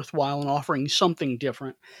being worthwhile and offering something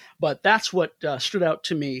different. But that's what stood out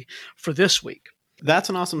to me for this week.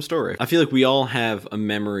 That's an awesome story. I feel like we all have a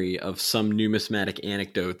memory of some numismatic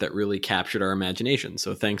anecdote that really captured our imagination.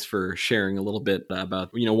 So thanks for sharing a little bit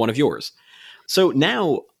about, one of yours. So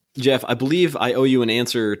now, Jeff, I believe I owe you an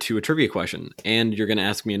answer to a trivia question, and you're going to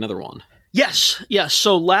ask me another one. Yes.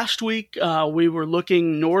 So last week, we were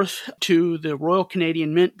looking north to the Royal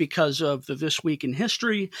Canadian Mint because of the This Week in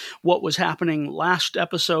History. What was happening last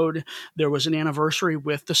episode, there was an anniversary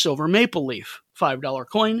with the Silver Maple Leaf $5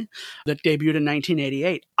 coin that debuted in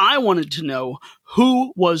 1988. I wanted to know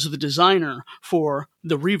who was the designer for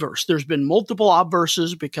the reverse. There's been multiple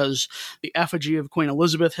obverses because the effigy of Queen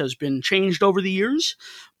Elizabeth has been changed over the years,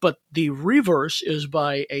 but the reverse is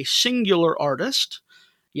by a singular artist.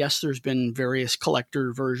 Yes, there's been various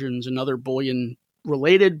collector versions and other bullion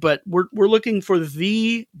related, but we're looking for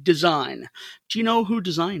the design. Do you know who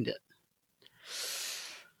designed it?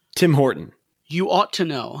 Tim Horton. You ought to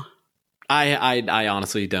know. I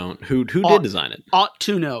honestly don't. Who did design it? Ought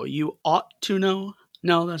to know. You ought to know.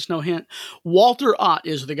 No, that's no hint. Walter Ott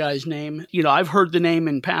is the guy's name. I've heard the name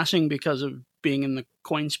in passing because of being in the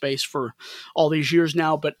coin space for all these years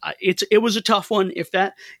now, but it was a tough one.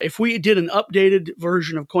 If we did an updated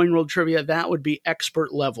version of Coin World Trivia, that would be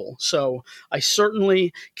expert level. So I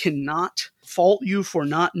certainly cannot fault you for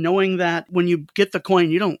not knowing that. When you get the coin,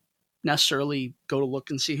 you don't necessarily go to look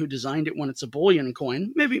and see who designed it when it's a bullion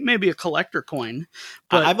coin, maybe a collector coin.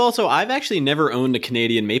 But I've actually never owned a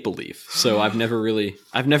Canadian Maple Leaf, so I've never really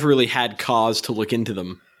had cause to look into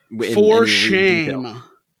them. For shame. Detail.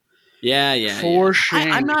 Yeah. For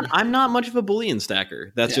shame. I'm not much of a bullion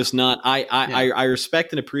stacker. That's just not. I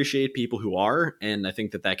respect and appreciate people who are, and I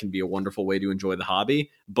think that can be a wonderful way to enjoy the hobby.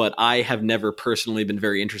 But I have never personally been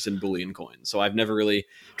very interested in bullion coins, so I've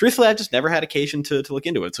just never had occasion to look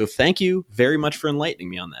into it. So thank you very much for enlightening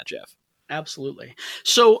me on that, Jeff. Absolutely.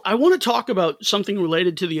 So I want to talk about something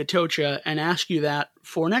related to the Atocha and ask you that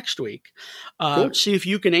for next week. Cool. See if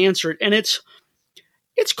you can answer it, and it's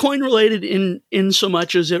coin related in so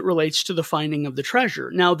much as it relates to the finding of the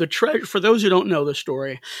treasure. Now, the treasure, for those who don't know the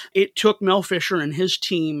story, it took Mel Fisher and his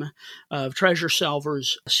team of treasure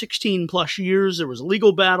salvers 16 plus years. There was a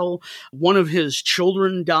legal battle. One of his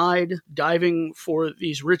children died diving for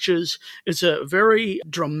these riches. It's a very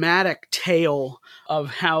dramatic tale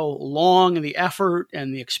of how long and the effort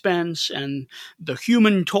and the expense and the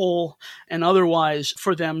human toll and otherwise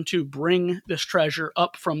for them to bring this treasure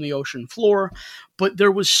up from the ocean floor. But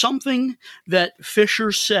there was something that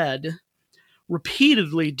Fisher said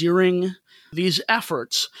repeatedly during these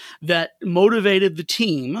efforts that motivated the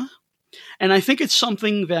team. And I think it's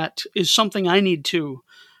something that is something I need to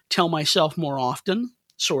tell myself more often,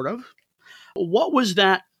 sort of. What was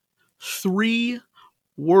that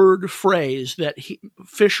 3-word phrase that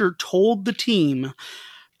Fisher told the team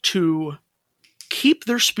to keep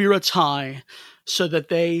their spirits high so that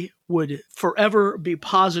they would forever be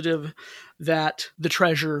positive that the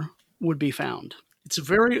treasure would be found? It's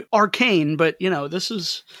very arcane, but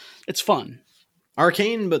it's fun.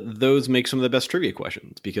 Arcane, but those make some of the best trivia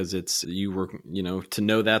questions because to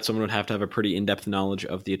know that someone would have to have a pretty in-depth knowledge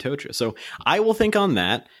of the Atocha. So I will think on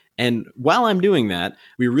that. And while I'm doing that,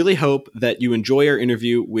 we really hope that you enjoy our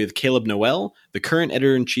interview with Caleb Noel, the current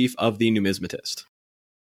editor-in-chief of The Numismatist.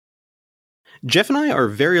 Jeff and I are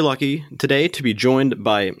very lucky today to be joined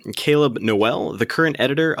by Caleb Noel, the current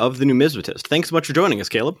editor of The Numismatist. Thanks so much for joining us,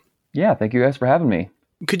 Caleb. Yeah, thank you guys for having me.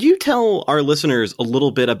 Could you tell our listeners a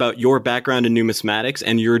little bit about your background in numismatics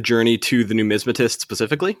and your journey to The Numismatist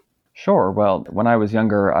specifically? Sure. Well, when I was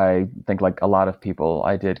younger, I think like a lot of people,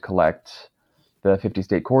 I did collect the 50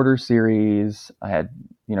 State Quarters series. I had,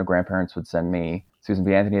 grandparents would send me Susan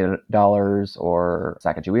B. Anthony dollars or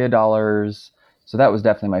Sacagawea dollars. So that was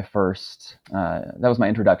definitely my first, that was my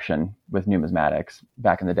introduction with numismatics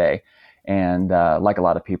back in the day. And like a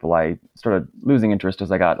lot of people, I started losing interest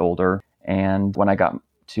as I got older. And when I got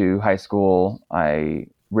to high school, I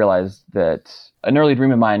realized that an early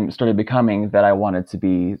dream of mine started becoming that I wanted to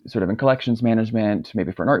be sort of in collections management,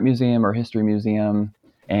 maybe for an art museum or history museum.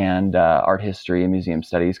 And art history and museum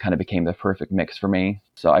studies kind of became the perfect mix for me.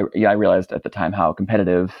 So I realized at the time how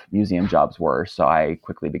competitive museum jobs were. So I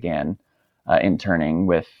quickly began interning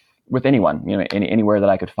with anyone, anywhere that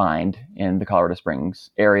I could find in the Colorado Springs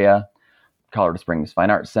area. Colorado Springs Fine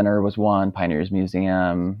Arts Center was one, Pioneers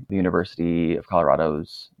Museum, the University of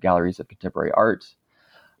Colorado's Galleries of Contemporary Art.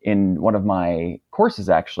 In one of my courses,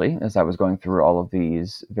 actually, as I was going through all of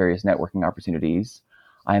these various networking opportunities,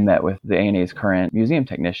 I met with the ANA's current museum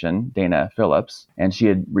technician, Dana Phillips, and she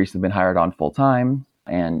had recently been hired on full-time,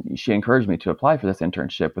 and she encouraged me to apply for this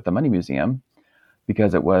internship with the Money Museum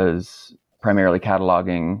because it was primarily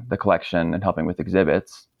cataloging the collection and helping with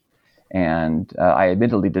exhibits. And I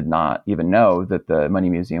admittedly did not even know that the Money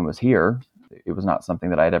Museum was here. It was not something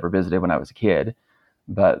that I had ever visited when I was a kid,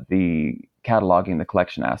 but the cataloging, the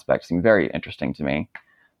collection aspect seemed very interesting to me.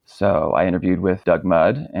 So I interviewed with Doug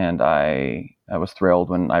Mudd, and I was thrilled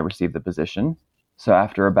when I received the position. So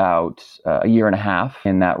after about a year and a half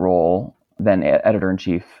in that role, then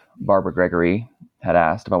editor-in-chief Barbara Gregory had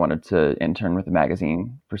asked if I wanted to intern with the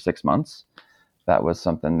magazine for 6 months. That was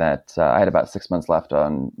something that I had about 6 months left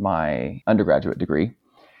on my undergraduate degree.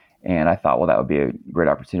 And I thought, well, that would be a great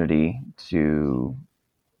opportunity to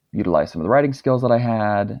utilize some of the writing skills that I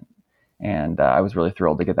had. And I was really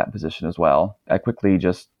thrilled to get that position as well. I quickly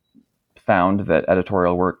just found that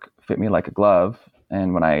editorial work fit me like a glove.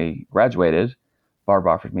 And when I graduated, Barb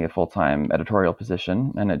offered me a full-time editorial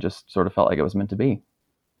position, and it just sort of felt like it was meant to be.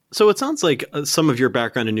 So it sounds like some of your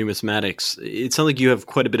background in numismatics, it sounds like you have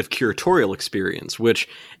quite a bit of curatorial experience, which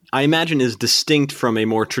I imagine is distinct from a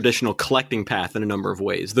more traditional collecting path in a number of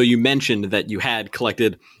ways. Though you mentioned that you had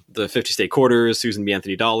collected the 50 State Quarters, Susan B.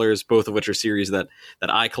 Anthony Dollars, both of which are series that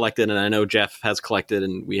I collected, and I know Jeff has collected,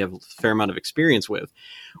 and we have a fair amount of experience with.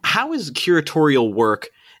 How is curatorial work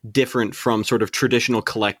different from sort of traditional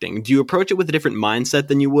collecting? Do you approach it with a different mindset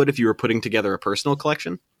than you would if you were putting together a personal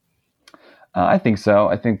collection? I think so.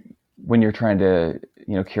 I think when you're trying to,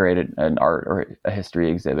 curate an art or a history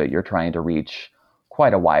exhibit, you're trying to reach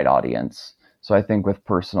quite a wide audience. So I think with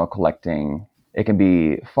personal collecting, it can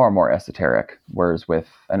be far more esoteric, whereas with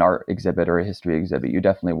an art exhibit or a history exhibit, you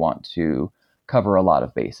definitely want to cover a lot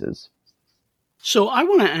of bases. So I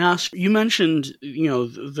want to ask, you mentioned,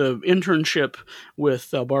 the internship with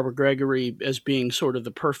Barbara Gregory as being sort of the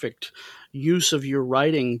perfect use of your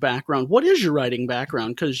writing background. What is your writing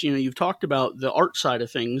background? Because, you've talked about the art side of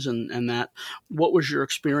things and that. What was your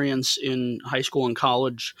experience in high school and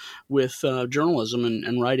college with journalism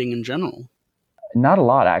and writing in general? Not a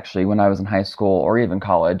lot, actually, when I was in high school or even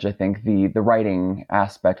college. I think the writing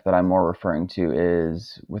aspect that I'm more referring to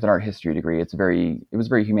is with an art history degree. It was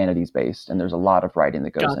very humanities based, and there's a lot of writing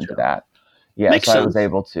that goes into that. Yeah, Makes so sense.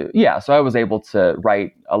 I was able to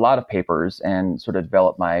write a lot of papers and sort of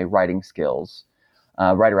develop my writing skills.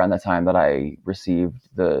 Right around the time that I received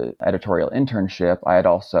the editorial internship,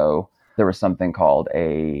 there was something called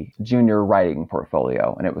a junior writing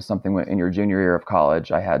portfolio. And it was something in your junior year of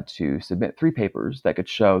college, I had to submit 3 papers that could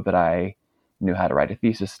show that I knew how to write a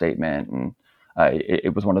thesis statement. And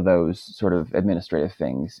it was one of those sort of administrative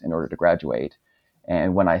things in order to graduate.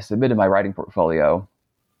 And when I submitted my writing portfolio,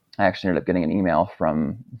 I actually ended up getting an email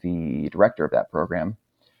from the director of that program.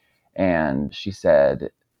 And she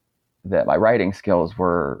said that my writing skills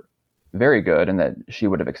were very good and that she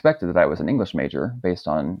would have expected that I was an English major based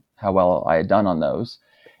on how well I had done on those,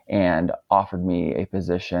 and offered me a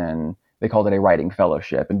position. They called it a writing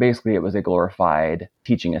fellowship. And basically it was a glorified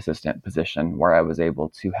teaching assistant position where I was able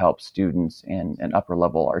to help students in an upper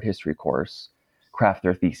level art history course craft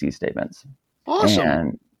their thesis statements. Awesome.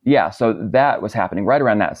 And yeah, so that was happening right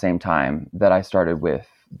around that same time that I started with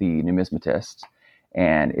the Numismatist.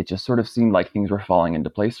 And it just sort of seemed like things were falling into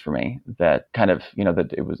place for me, that kind of,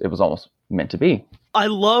 that it was almost meant to be. I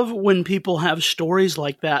love when people have stories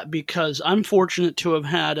like that, because I'm fortunate to have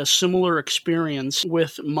had a similar experience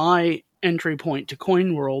with my entry point to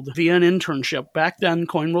CoinWorld via an internship. Back then,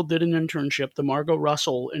 CoinWorld did an internship, the Margot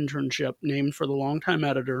Russell internship, named for the longtime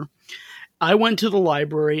editor. I went to the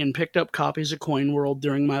library and picked up copies of CoinWorld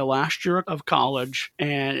during my last year of college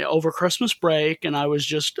and over Christmas break. And I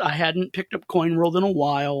hadn't picked up CoinWorld in a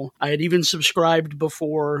while. I had even subscribed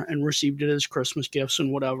before and received it as Christmas gifts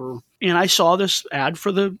and whatever. And I saw this ad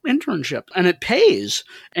for the internship, and it pays.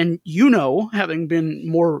 And having been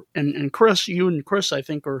more, and Chris, you and Chris, I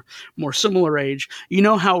think, are more similar age,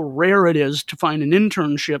 how rare it is to find an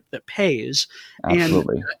internship that pays.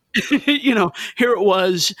 Absolutely. And here it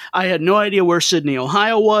was. I had no idea where Sydney,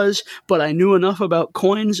 Ohio was, but I knew enough about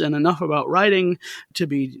coins and enough about writing to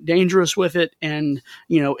be dangerous with it. And,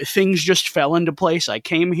 things just fell into place. I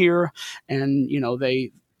came here and,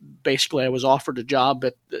 I was offered a job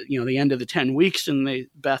at the end of the 10 weeks, and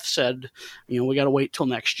Beth said, we got to wait till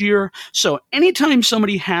next year. So anytime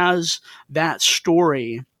somebody has that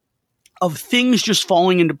story of things just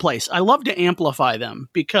falling into place, I love to amplify them,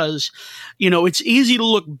 because, it's easy to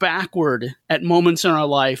look backward at moments in our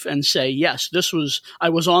life and say, yes, I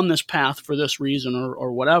was on this path for this reason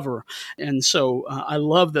or whatever. And so I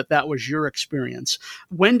love that was your experience.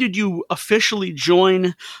 When did you officially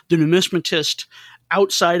join the Numismatist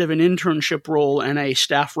outside of an internship role and a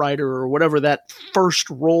staff writer or whatever that first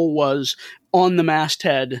role was on the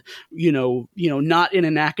masthead, not in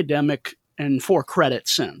an academic and for credit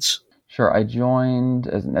sense? Sure. I joined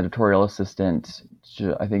as an editorial assistant,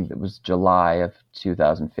 I think it was July of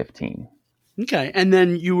 2015. Okay. And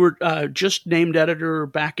then you were just named editor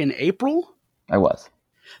back in April? I was.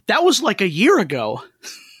 That was like a year ago.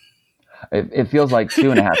 It feels like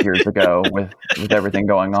 2.5 years ago with everything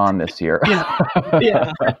going on this year.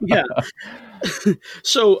 Yeah.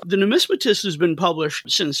 So the Numismatist has been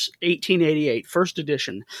published since 1888, first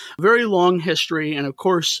edition. Very long history, and of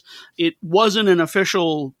course, it wasn't an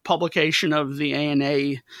official publication of the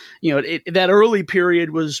ANA. That early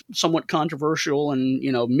period was somewhat controversial and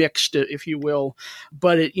mixed, if you will.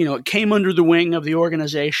 But it came under the wing of the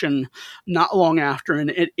organization not long after,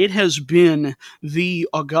 and it has been the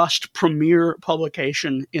august premier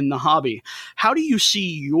publication in the hobby. How do you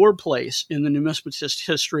see your place in the Numismatist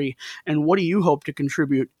history, and what do you you hope to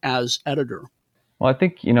contribute as editor? Well, I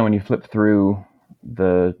think, when you flip through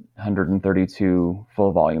the 132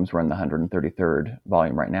 full volumes, we're in the 133rd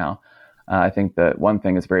volume right now. I think that one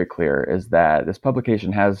thing is very clear is that this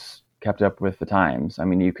publication has kept up with the times. I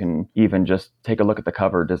mean, you can even just take a look at the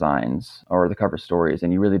cover designs or the cover stories,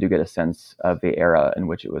 and you really do get a sense of the era in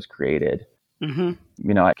which it was created.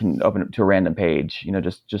 Mm-hmm. I can open it to a random page,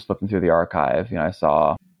 just flipping through the archive. I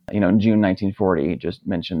saw, in June 1940, just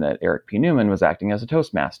mentioned that Eric P. Newman was acting as a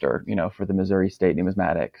Toastmaster, for the Missouri State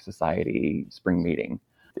Numismatic Society spring meeting.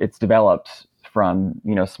 It's developed from,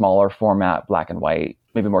 smaller format, black and white,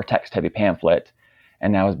 maybe more text-heavy pamphlet,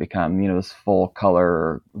 and now has become, this full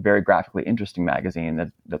color, very graphically interesting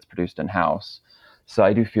magazine that's produced in-house. So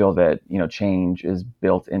I do feel that, change is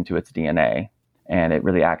built into its DNA, and it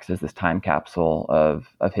really acts as this time capsule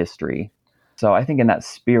of history. So I think in that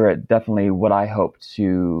spirit, definitely what I hope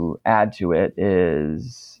to add to it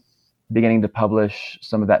is beginning to publish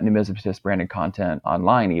some of that numismatist branded content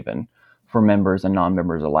online, even for members and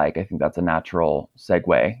non-members alike. I think that's a natural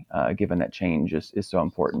segue, given that change is so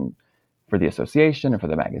important for the association and for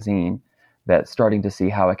the magazine, that starting to see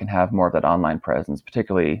how I can have more of that online presence,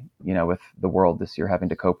 particularly, with the world this year having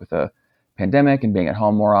to cope with a pandemic and being at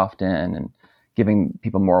home more often and giving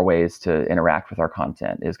people more ways to interact with our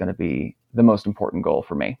content is going to be the most important goal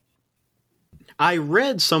for me. I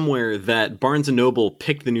read somewhere that Barnes & Noble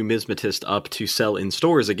picked The Numismatist up to sell in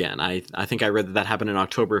stores again. I think I read that happened in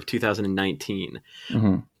October of 2019.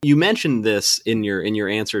 Mm-hmm. You mentioned this in your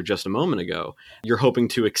answer just a moment ago. You're hoping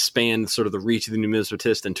to expand sort of the reach of The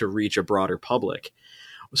Numismatist and to reach a broader public.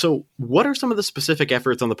 So what are some of the specific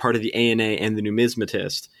efforts on the part of the ANA and The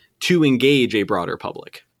Numismatist to engage a broader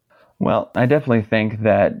public? Well, I definitely think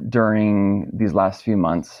that during these last few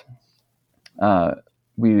months,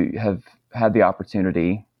 we have had the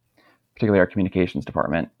opportunity, particularly our communications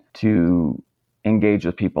department, to engage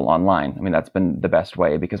with people online. I mean, that's been the best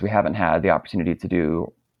way because we haven't had the opportunity to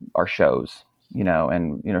do our shows,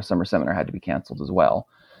 and, Summer Seminar had to be canceled as well.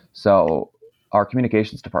 So our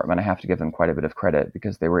communications department, I have to give them quite a bit of credit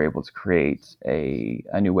because they were able to create a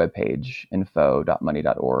new webpage,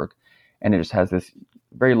 info.money.org. And it just has this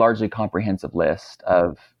very largely comprehensive list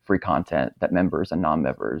of free content that members and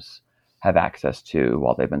non-members have access to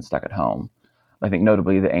while they've been stuck at home. I think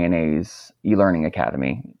notably the ANA's e-learning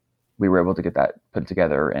academy, we were able to get that put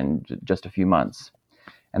together in just a few months.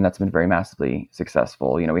 And that's been very massively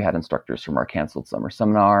successful. We had instructors from our canceled summer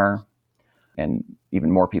seminar and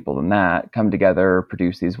even more people than that come together,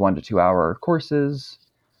 produce these 1 to 2 hour courses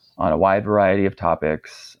on a wide variety of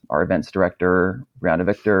topics. Our events director, Brianna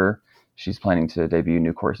Victor, she's planning to debut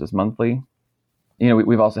new courses monthly.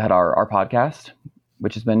 We've also had our podcast,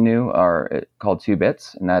 which has been new, called 2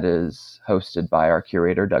 Bits, and that is hosted by our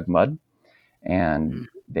curator, Doug Mudd, and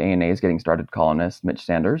the ANA's Getting Started columnist, Mitch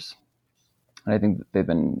Sanders. And I think they've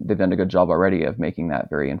done a good job already of making that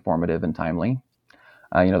very informative and timely.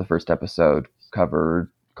 The first episode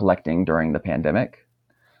covered collecting during the pandemic.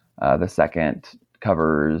 The second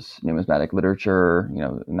covers numismatic literature,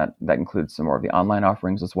 and that includes some more of the online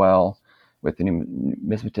offerings as well, with the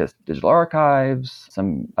Numismatist Digital Archives,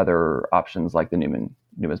 some other options like the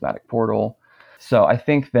Numismatic Portal. So I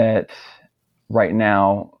think that right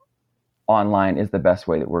now, online is the best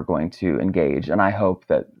way that we're going to engage. And I hope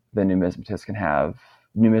that the Numismatist can have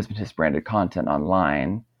Numismatist branded content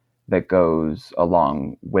online that goes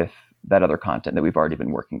along with that other content that we've already been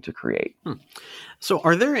working to create. So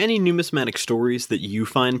are there any numismatic stories that you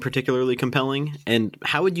find particularly compelling? And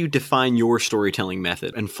how would you define your storytelling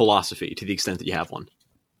method and philosophy to the extent that you have one?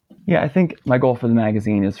 Yeah, I think my goal for the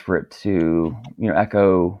magazine is for it to,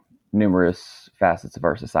 echo numerous facets of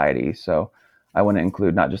our society. So I want to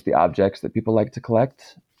include not just the objects that people like to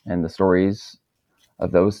collect and the stories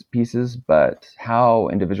of those pieces, but how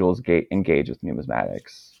individuals engage with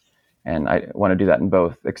numismatics. And I want to do that in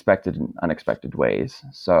both expected and unexpected ways.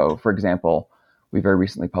 So, for example, we very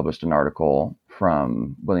recently published an article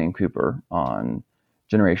from William Cooper on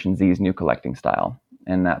Generation Z's new collecting style.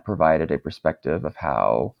 And that provided a perspective of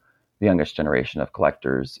how the youngest generation of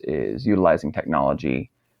collectors is utilizing technology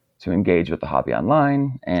to engage with the hobby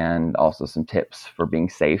online, and also some tips for being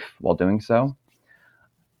safe while doing so.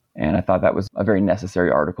 And I thought that was a very necessary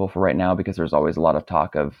article for right now, because there's always a lot of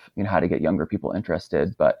talk of how to get younger people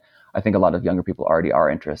interested. But I think a lot of younger people already are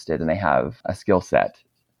interested, and they have a skill set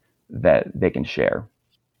that they can share.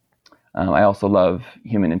 I also love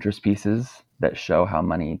human interest pieces that show how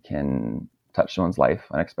money can touch someone's life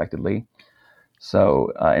unexpectedly.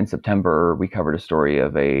 So in September, we covered a story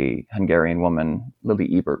of a Hungarian woman, Lily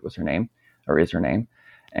Ebert is her name,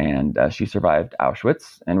 and she survived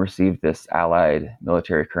Auschwitz and received this Allied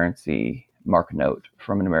military currency mark note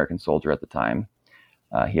from an American soldier at the time.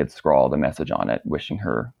 He had scrawled a message on it wishing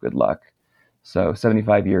her good luck. So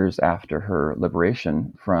 75 years after her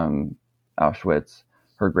liberation from Auschwitz,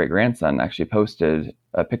 her great-grandson actually posted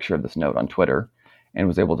a picture of this note on Twitter and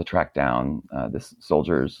was able to track down this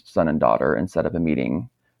soldier's son and daughter and set up a meeting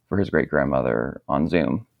for his great-grandmother on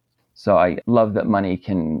Zoom. So I love that money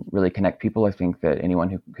can really connect people. I think that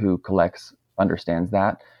anyone who collects understands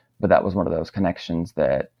that, but that was one of those connections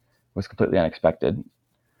that was completely unexpected.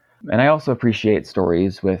 And I also appreciate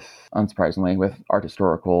stories with, unsurprisingly, with art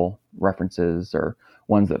historical references or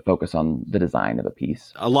ones that focus on the design of a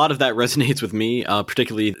piece. A lot of that resonates with me,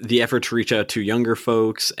 particularly the effort to reach out to younger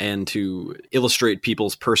folks and to illustrate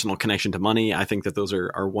people's personal connection to money. I think that those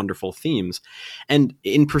are wonderful themes. And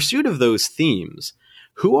in pursuit of those themes,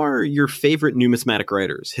 who are your favorite numismatic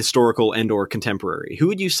writers, historical and or contemporary? Who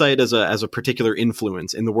would you cite as a particular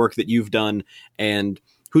influence in the work that you've done, and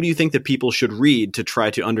who do you think that people should read to try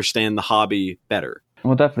to understand the hobby better?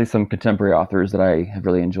 Well, definitely some contemporary authors that I have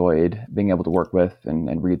really enjoyed being able to work with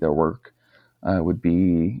and read their work would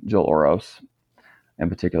be Joel Oros. In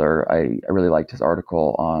particular, I really liked his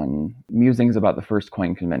article on musings about the first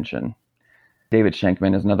coin convention. David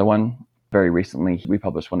Shankman is another one. Very recently, we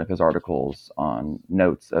published one of his articles on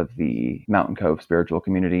notes of the Mountain Cove spiritual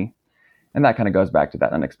community. And that kind of goes back to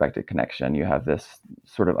that unexpected connection. You have this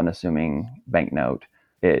sort of unassuming banknote.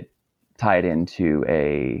 It tied into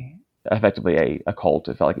effectively a cult.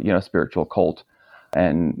 It felt like, a spiritual cult.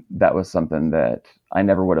 And that was something that I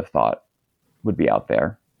never would have thought would be out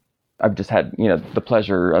there. I've just had, the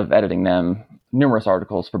pleasure of editing them, numerous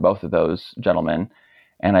articles for both of those gentlemen.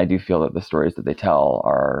 And I do feel that the stories that they tell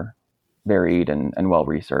are varied and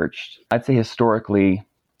well-researched. I'd say historically,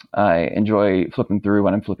 I enjoy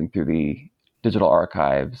when I'm flipping through the digital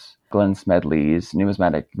archives. Glenn Smedley's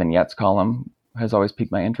numismatic vignettes column has always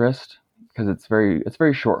piqued my interest because it's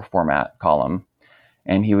very short format column,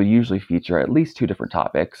 and he would usually feature at least 2 different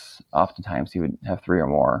topics. Oftentimes he would have 3 or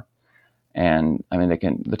more. And I mean,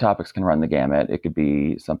 the topics can run the gamut. It could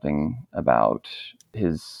be something about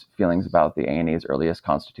his feelings about the ANA's earliest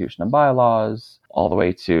constitution and bylaws, all the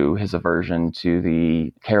way to his aversion to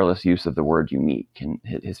the careless use of the word unique and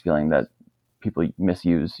his feeling that people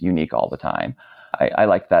misuse unique all the time. I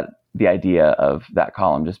like the idea of that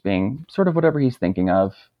column just being sort of whatever he's thinking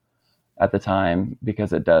of at the time,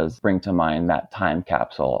 because it does bring to mind that time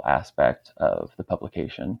capsule aspect of the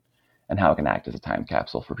publication and how it can act as a time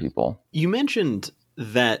capsule for people. You mentioned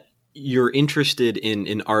that you're interested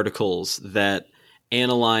in articles that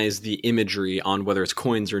analyze the imagery on whether it's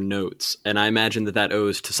coins or notes. And I imagine that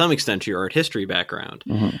owes to some extent to your art history background.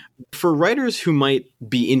 Mm-hmm. For writers who might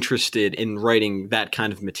be interested in writing that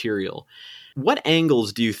kind of material, what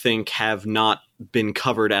angles do you think have not been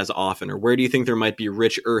covered as often, or where do you think there might be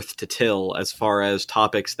rich earth to till as far as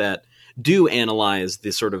topics that do analyze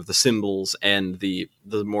the sort of the symbols and the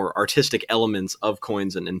more artistic elements of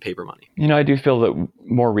coins and paper money? I do feel that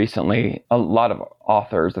more recently, a lot of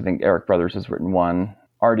authors, I think Eric Brothers has written one,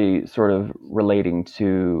 already sort of relating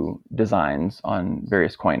to designs on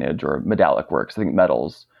various coinage or medallic works. I think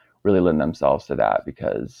metals really lend themselves to that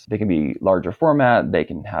because they can be larger format, they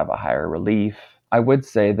can have a higher relief. I would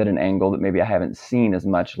say that an angle that maybe I haven't seen as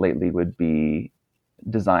much lately would be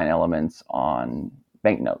design elements on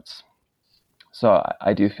banknotes. So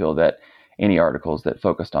I do feel that any articles that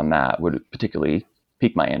focused on that would particularly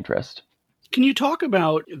pique my interest. Can you talk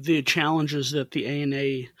about the challenges that the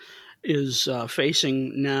ANA is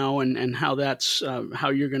facing now, and how that's how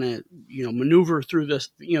you're going to maneuver through this?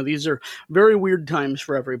 These are very weird times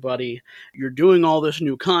for everybody. You're doing all this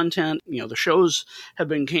new content. The shows have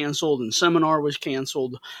been canceled and seminar was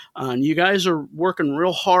canceled, and you guys are working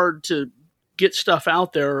real hard to get stuff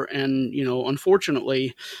out there, and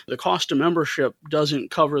unfortunately the cost of membership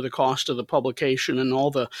doesn't cover the cost of the publication and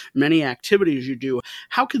all the many activities you do.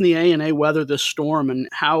 How can the ANA weather this storm, and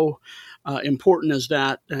how important is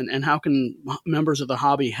that, and how can members of the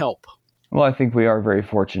hobby help? Well, I think we are very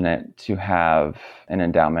fortunate to have an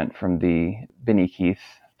endowment from the Vinnie Keith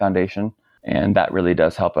Foundation, and that really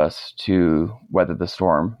does help us to weather the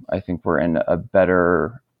storm. I think we're in a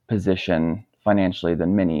better position financially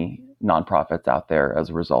than many nonprofits out there as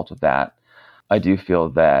a result of that. I do feel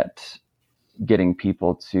that getting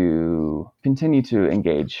people to continue to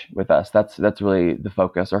engage with us, that's really the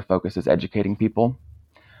focus. Our focus is educating people.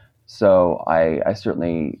 So I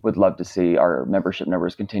certainly would love to see our membership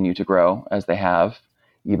numbers continue to grow as they have,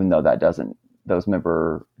 even though those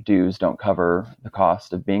member dues don't cover the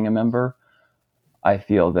cost of being a member. I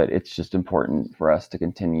feel that it's just important for us to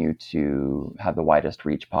continue to have the widest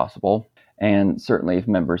reach possible. And certainly if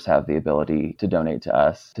members have the ability to donate to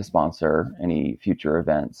us to sponsor any future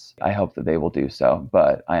events, I hope that they will do so.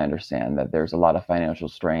 But I understand that there's a lot of financial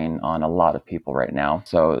strain on a lot of people right now.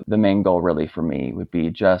 So the main goal really for me would be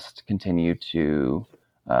just continue to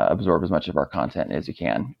absorb as much of our content as you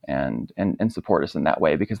can and support us in that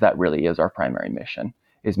way, because that really is our primary mission,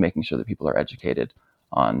 is making sure that people are educated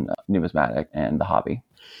on numismatic and the hobby.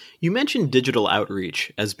 You mentioned digital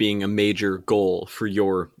outreach as being a major goal for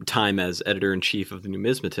your time as editor-in-chief of The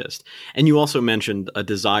Numismatist. And you also mentioned a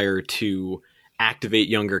desire to activate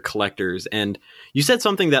younger collectors. And you said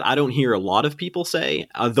something that I don't hear a lot of people say,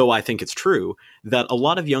 though I think it's true, that a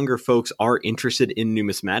lot of younger folks are interested in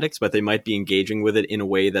numismatics, but they might be engaging with it in a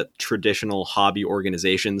way that traditional hobby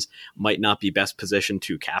organizations might not be best positioned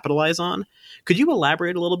to capitalize on. Could you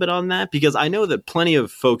elaborate a little bit on that? Because I know that plenty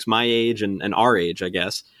of folks my age and our age, I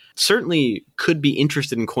guess, certainly could be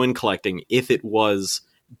interested in coin collecting if it was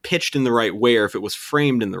pitched in the right way or if it was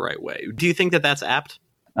framed in the right way. Do you think that that's apt?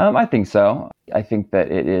 I think so. I think that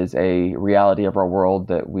it is a reality of our world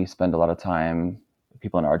that we spend a lot of time,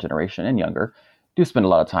 people in our generation and younger, do spend a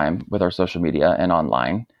lot of time with our social media and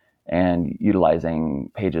online and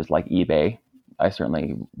utilizing pages like eBay. I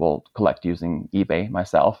certainly will collect using eBay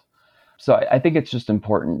myself. So I think it's just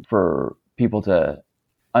important for people to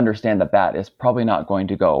understand that that is probably not going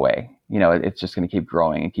to go away. You know, it's just going to keep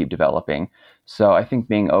growing and keep developing. So I think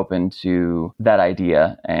being open to that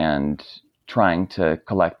idea and trying to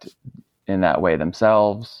collect in that way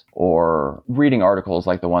themselves, or reading articles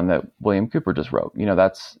like the one that William Cooper just wrote. You know,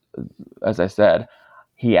 that's, as I said,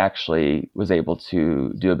 he actually was able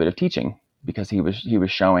to do a bit of teaching because he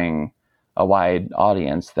was showing a wide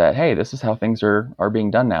audience that, hey, this is how things are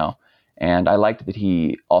being done now. And I liked that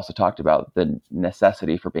he also talked about the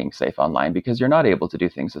necessity for being safe online, because you're not able to do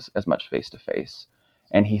things as much face-to-face.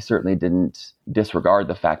 And he certainly didn't disregard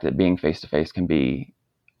the fact that being face-to-face can be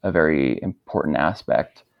a very important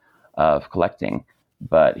aspect of collecting.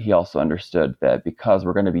 But he also understood that because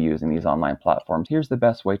we're going to be using these online platforms, here's the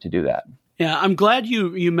best way to do that. Yeah, I'm glad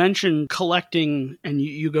you mentioned collecting and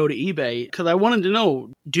you go to eBay, because I wanted to know,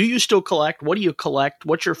 do you still collect? What do you collect?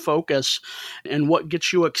 What's your focus? And what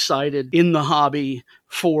gets you excited in the hobby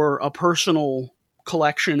for a personal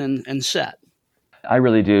collection and set? I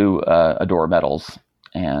really do adore medals.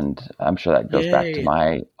 And I'm sure that goes back to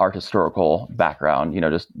my art historical background, you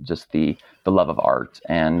know, just the love of art.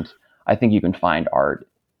 And I think you can find art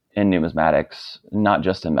in numismatics, not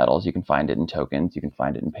just in medals. You can find it in tokens, you can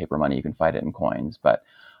find it in paper money, you can find it in coins. But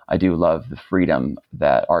I do love the freedom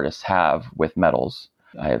that artists have with medals.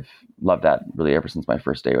 I have loved that really ever since my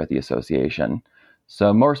first day with the association.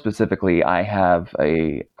 So more specifically, I have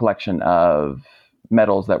a collection of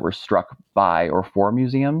medals that were struck by or for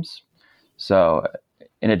museums. So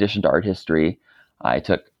in addition to art history, I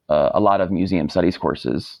took a lot of museum studies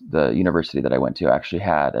courses. The university that I went to actually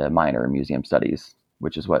had a minor in museum studies,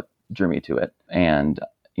 which is what drew me to it. And,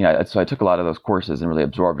 you know, so I took a lot of those courses and really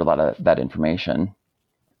absorbed a lot of that information.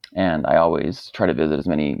 And I always try to visit as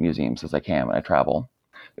many museums as I can when I travel.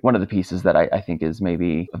 One of the pieces that I think is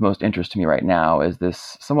maybe of most interest to me right now is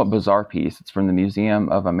this somewhat bizarre piece. It's from the Museum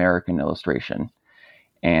of American Illustration.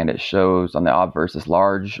 And it shows on the obverse this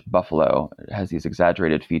large buffalo. It has these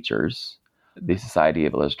exaggerated features. The Society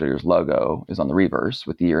of Illustrators logo is on the reverse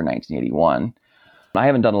with the year 1981. I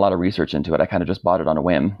haven't done a lot of research into it. I kind of just bought it on a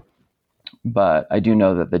whim. But I do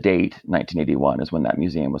know that the date, 1981, is when that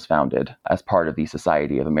museum was founded as part of the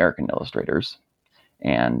Society of American Illustrators.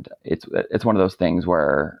 And it's one of those things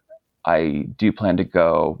where I do plan to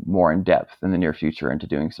go more in depth in the near future into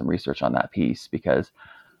doing some research on that piece, because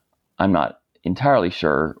I'm not entirely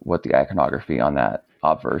sure what the iconography on that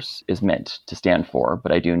obverse is meant to stand for,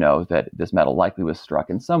 but I do know that this medal likely was struck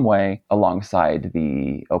in some way alongside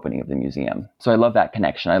the opening of the museum. So I love that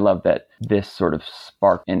connection. I love that this sort of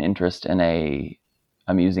sparked an interest in a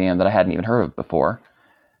museum that I hadn't even heard of before,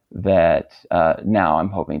 that now I'm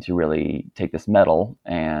hoping to really take this medal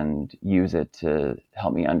and use it to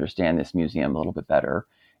help me understand this museum a little bit better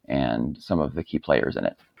and some of the key players in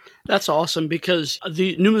it. That's awesome, because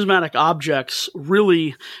the numismatic objects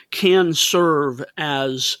really can serve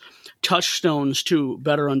as touchstones to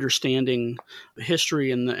better understanding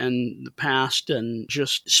history and the past, and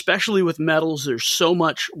just especially with metals, there's so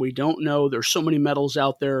much we don't know. There's so many metals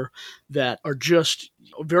out there that are just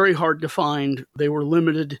very hard to find. They were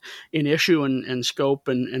limited in issue and scope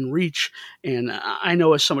and reach. And I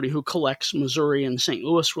know, as somebody who collects Missouri and St.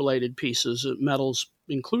 Louis related pieces, metals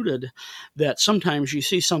included, that sometimes you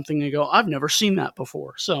see something and go, I've never seen that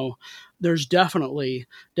before. So there's definitely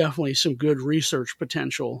some good research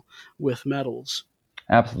potential with metals.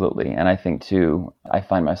 Absolutely. And I think too, I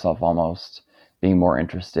find myself almost being more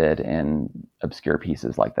interested in obscure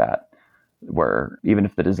pieces like that, where even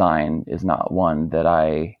if the design is not one that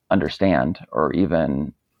I understand or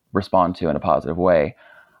even respond to in a positive way,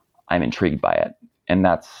 I'm intrigued by it. And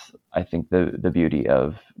that's, I think, the beauty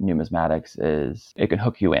of numismatics is it can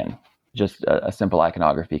hook you in. Just a simple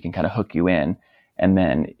iconography can kind of hook you in, and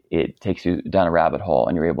then it takes you down a rabbit hole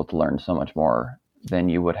and you're able to learn so much more than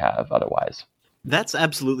you would have otherwise. That's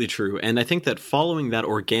absolutely true. And I think that following that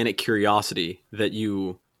organic curiosity that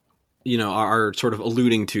you are sort of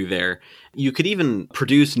alluding to there, you could even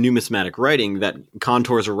produce numismatic writing that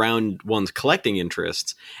contours around one's collecting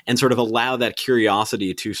interests and sort of allow that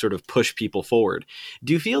curiosity to sort of push people forward.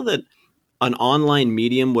 Do you feel that an online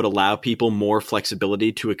medium would allow people more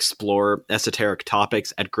flexibility to explore esoteric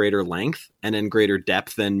topics at greater length and in greater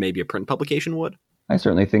depth than maybe a print publication would? I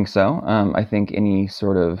certainly think so. I think any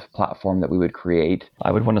sort of platform that we would create,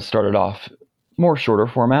 I would want to start it off more shorter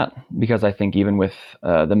format, because I think even with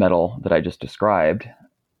the metal that I just described,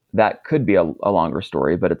 that could be a longer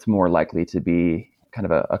story, but it's more likely to be kind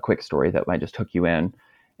of a quick story that might just hook you in,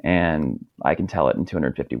 and I can tell it in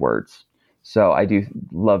 250 words. So I do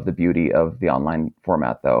love the beauty of the online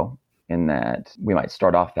format, though, in that we might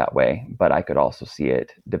start off that way, but I could also see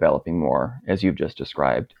it developing more, as you've just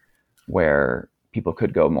described, where people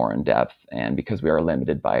could go more in depth. And because we are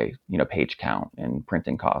limited by, page count and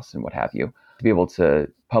printing costs and what have you, to be able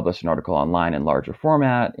to publish an article online in larger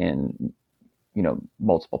format in,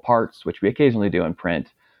 multiple parts, which we occasionally do in print.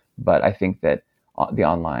 But I think that the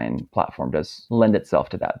online platform does lend itself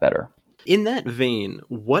to that better. In that vein,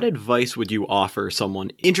 what advice would you offer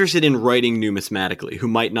someone interested in writing numismatically who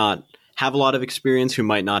might not have a lot of experience, who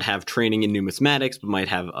might not have training in numismatics, but might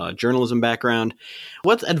have a journalism background?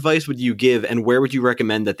 What advice would you give, and where would you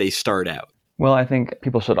recommend that they start out? Well, I think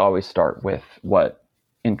people should always start with what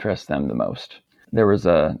interests them the most. There was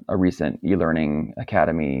a recent eLearning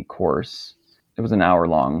Academy course. It was an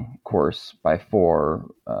hour-long course by 4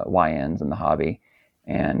 YNs in the hobby.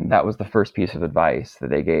 And that was the first piece of advice that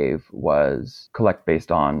they gave, was collect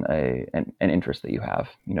based on an interest that you have.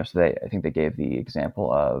 So I think they gave the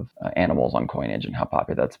example of animals on coinage and how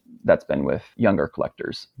popular that's been with younger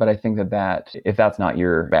collectors. But I think that if that's not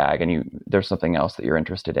your bag and there's something else that you're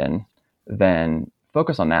interested in, then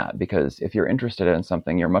focus on that. Because if you're interested in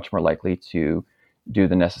something, you're much more likely to do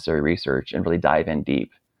the necessary research and really dive in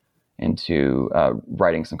deep into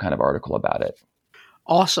writing some kind of article about it.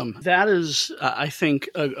 Awesome. That is, I think,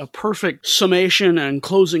 a perfect summation and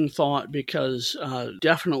closing thought, because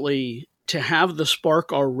definitely to have the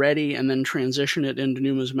spark already and then transition it into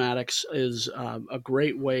numismatics is a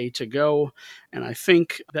great way to go. And I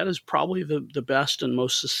think that is probably the best and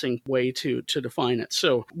most succinct way to define it.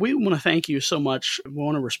 So we want to thank you so much. We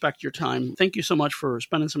want to respect your time. Thank you so much for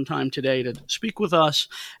spending some time today to speak with us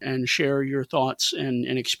and share your thoughts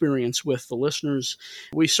and experience with the listeners.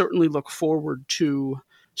 We certainly look forward to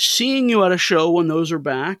seeing you at a show when those are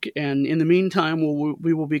back. And in the meantime,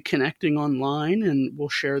 we will be connecting online, and we'll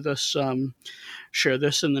share this in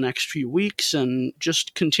the next few weeks, and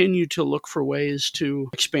just continue to look for ways to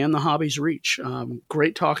expand the hobby's reach.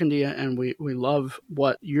 Great talking to you, and we love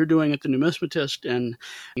what you're doing at the Numismatist, and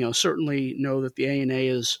certainly know that the ANA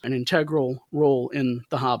is an integral role in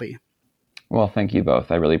the hobby. Well, thank you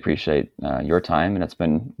both. I really appreciate your time, and it's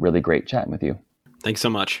been really great chatting with you. Thanks so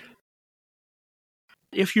much.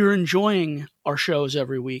 If you're enjoying our shows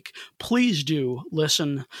every week, please do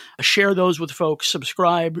listen, share those with folks,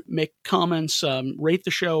 subscribe, make comments, rate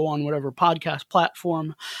the show on whatever podcast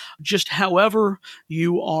platform. Just however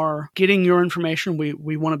you are getting your information,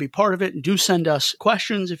 we want to be part of it. And do send us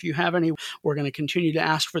questions if you have any. We're going to continue to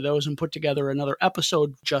ask for those and put together another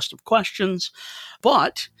episode just of questions.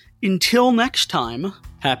 But until next time,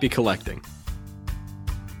 happy collecting.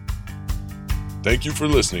 Thank you for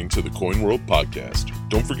listening to the Coin World Podcast.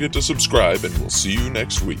 Don't forget to subscribe, and we'll see you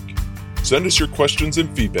next week. Send us your questions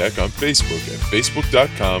and feedback on Facebook at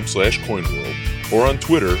facebook.com/CoinWorld or on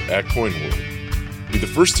Twitter @CoinWorld. Be the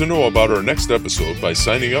first to know about our next episode by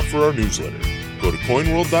signing up for our newsletter. Go to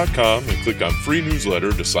CoinWorld.com and click on Free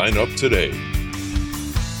Newsletter to sign up today.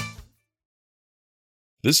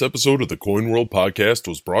 This episode of the Coin World Podcast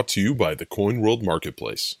was brought to you by the Coin World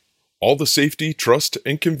Marketplace. All the safety, trust,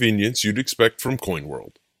 and convenience you'd expect from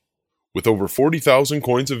CoinWorld. With over 40,000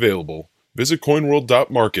 coins available, visit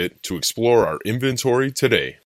coinworld.market to explore our inventory today.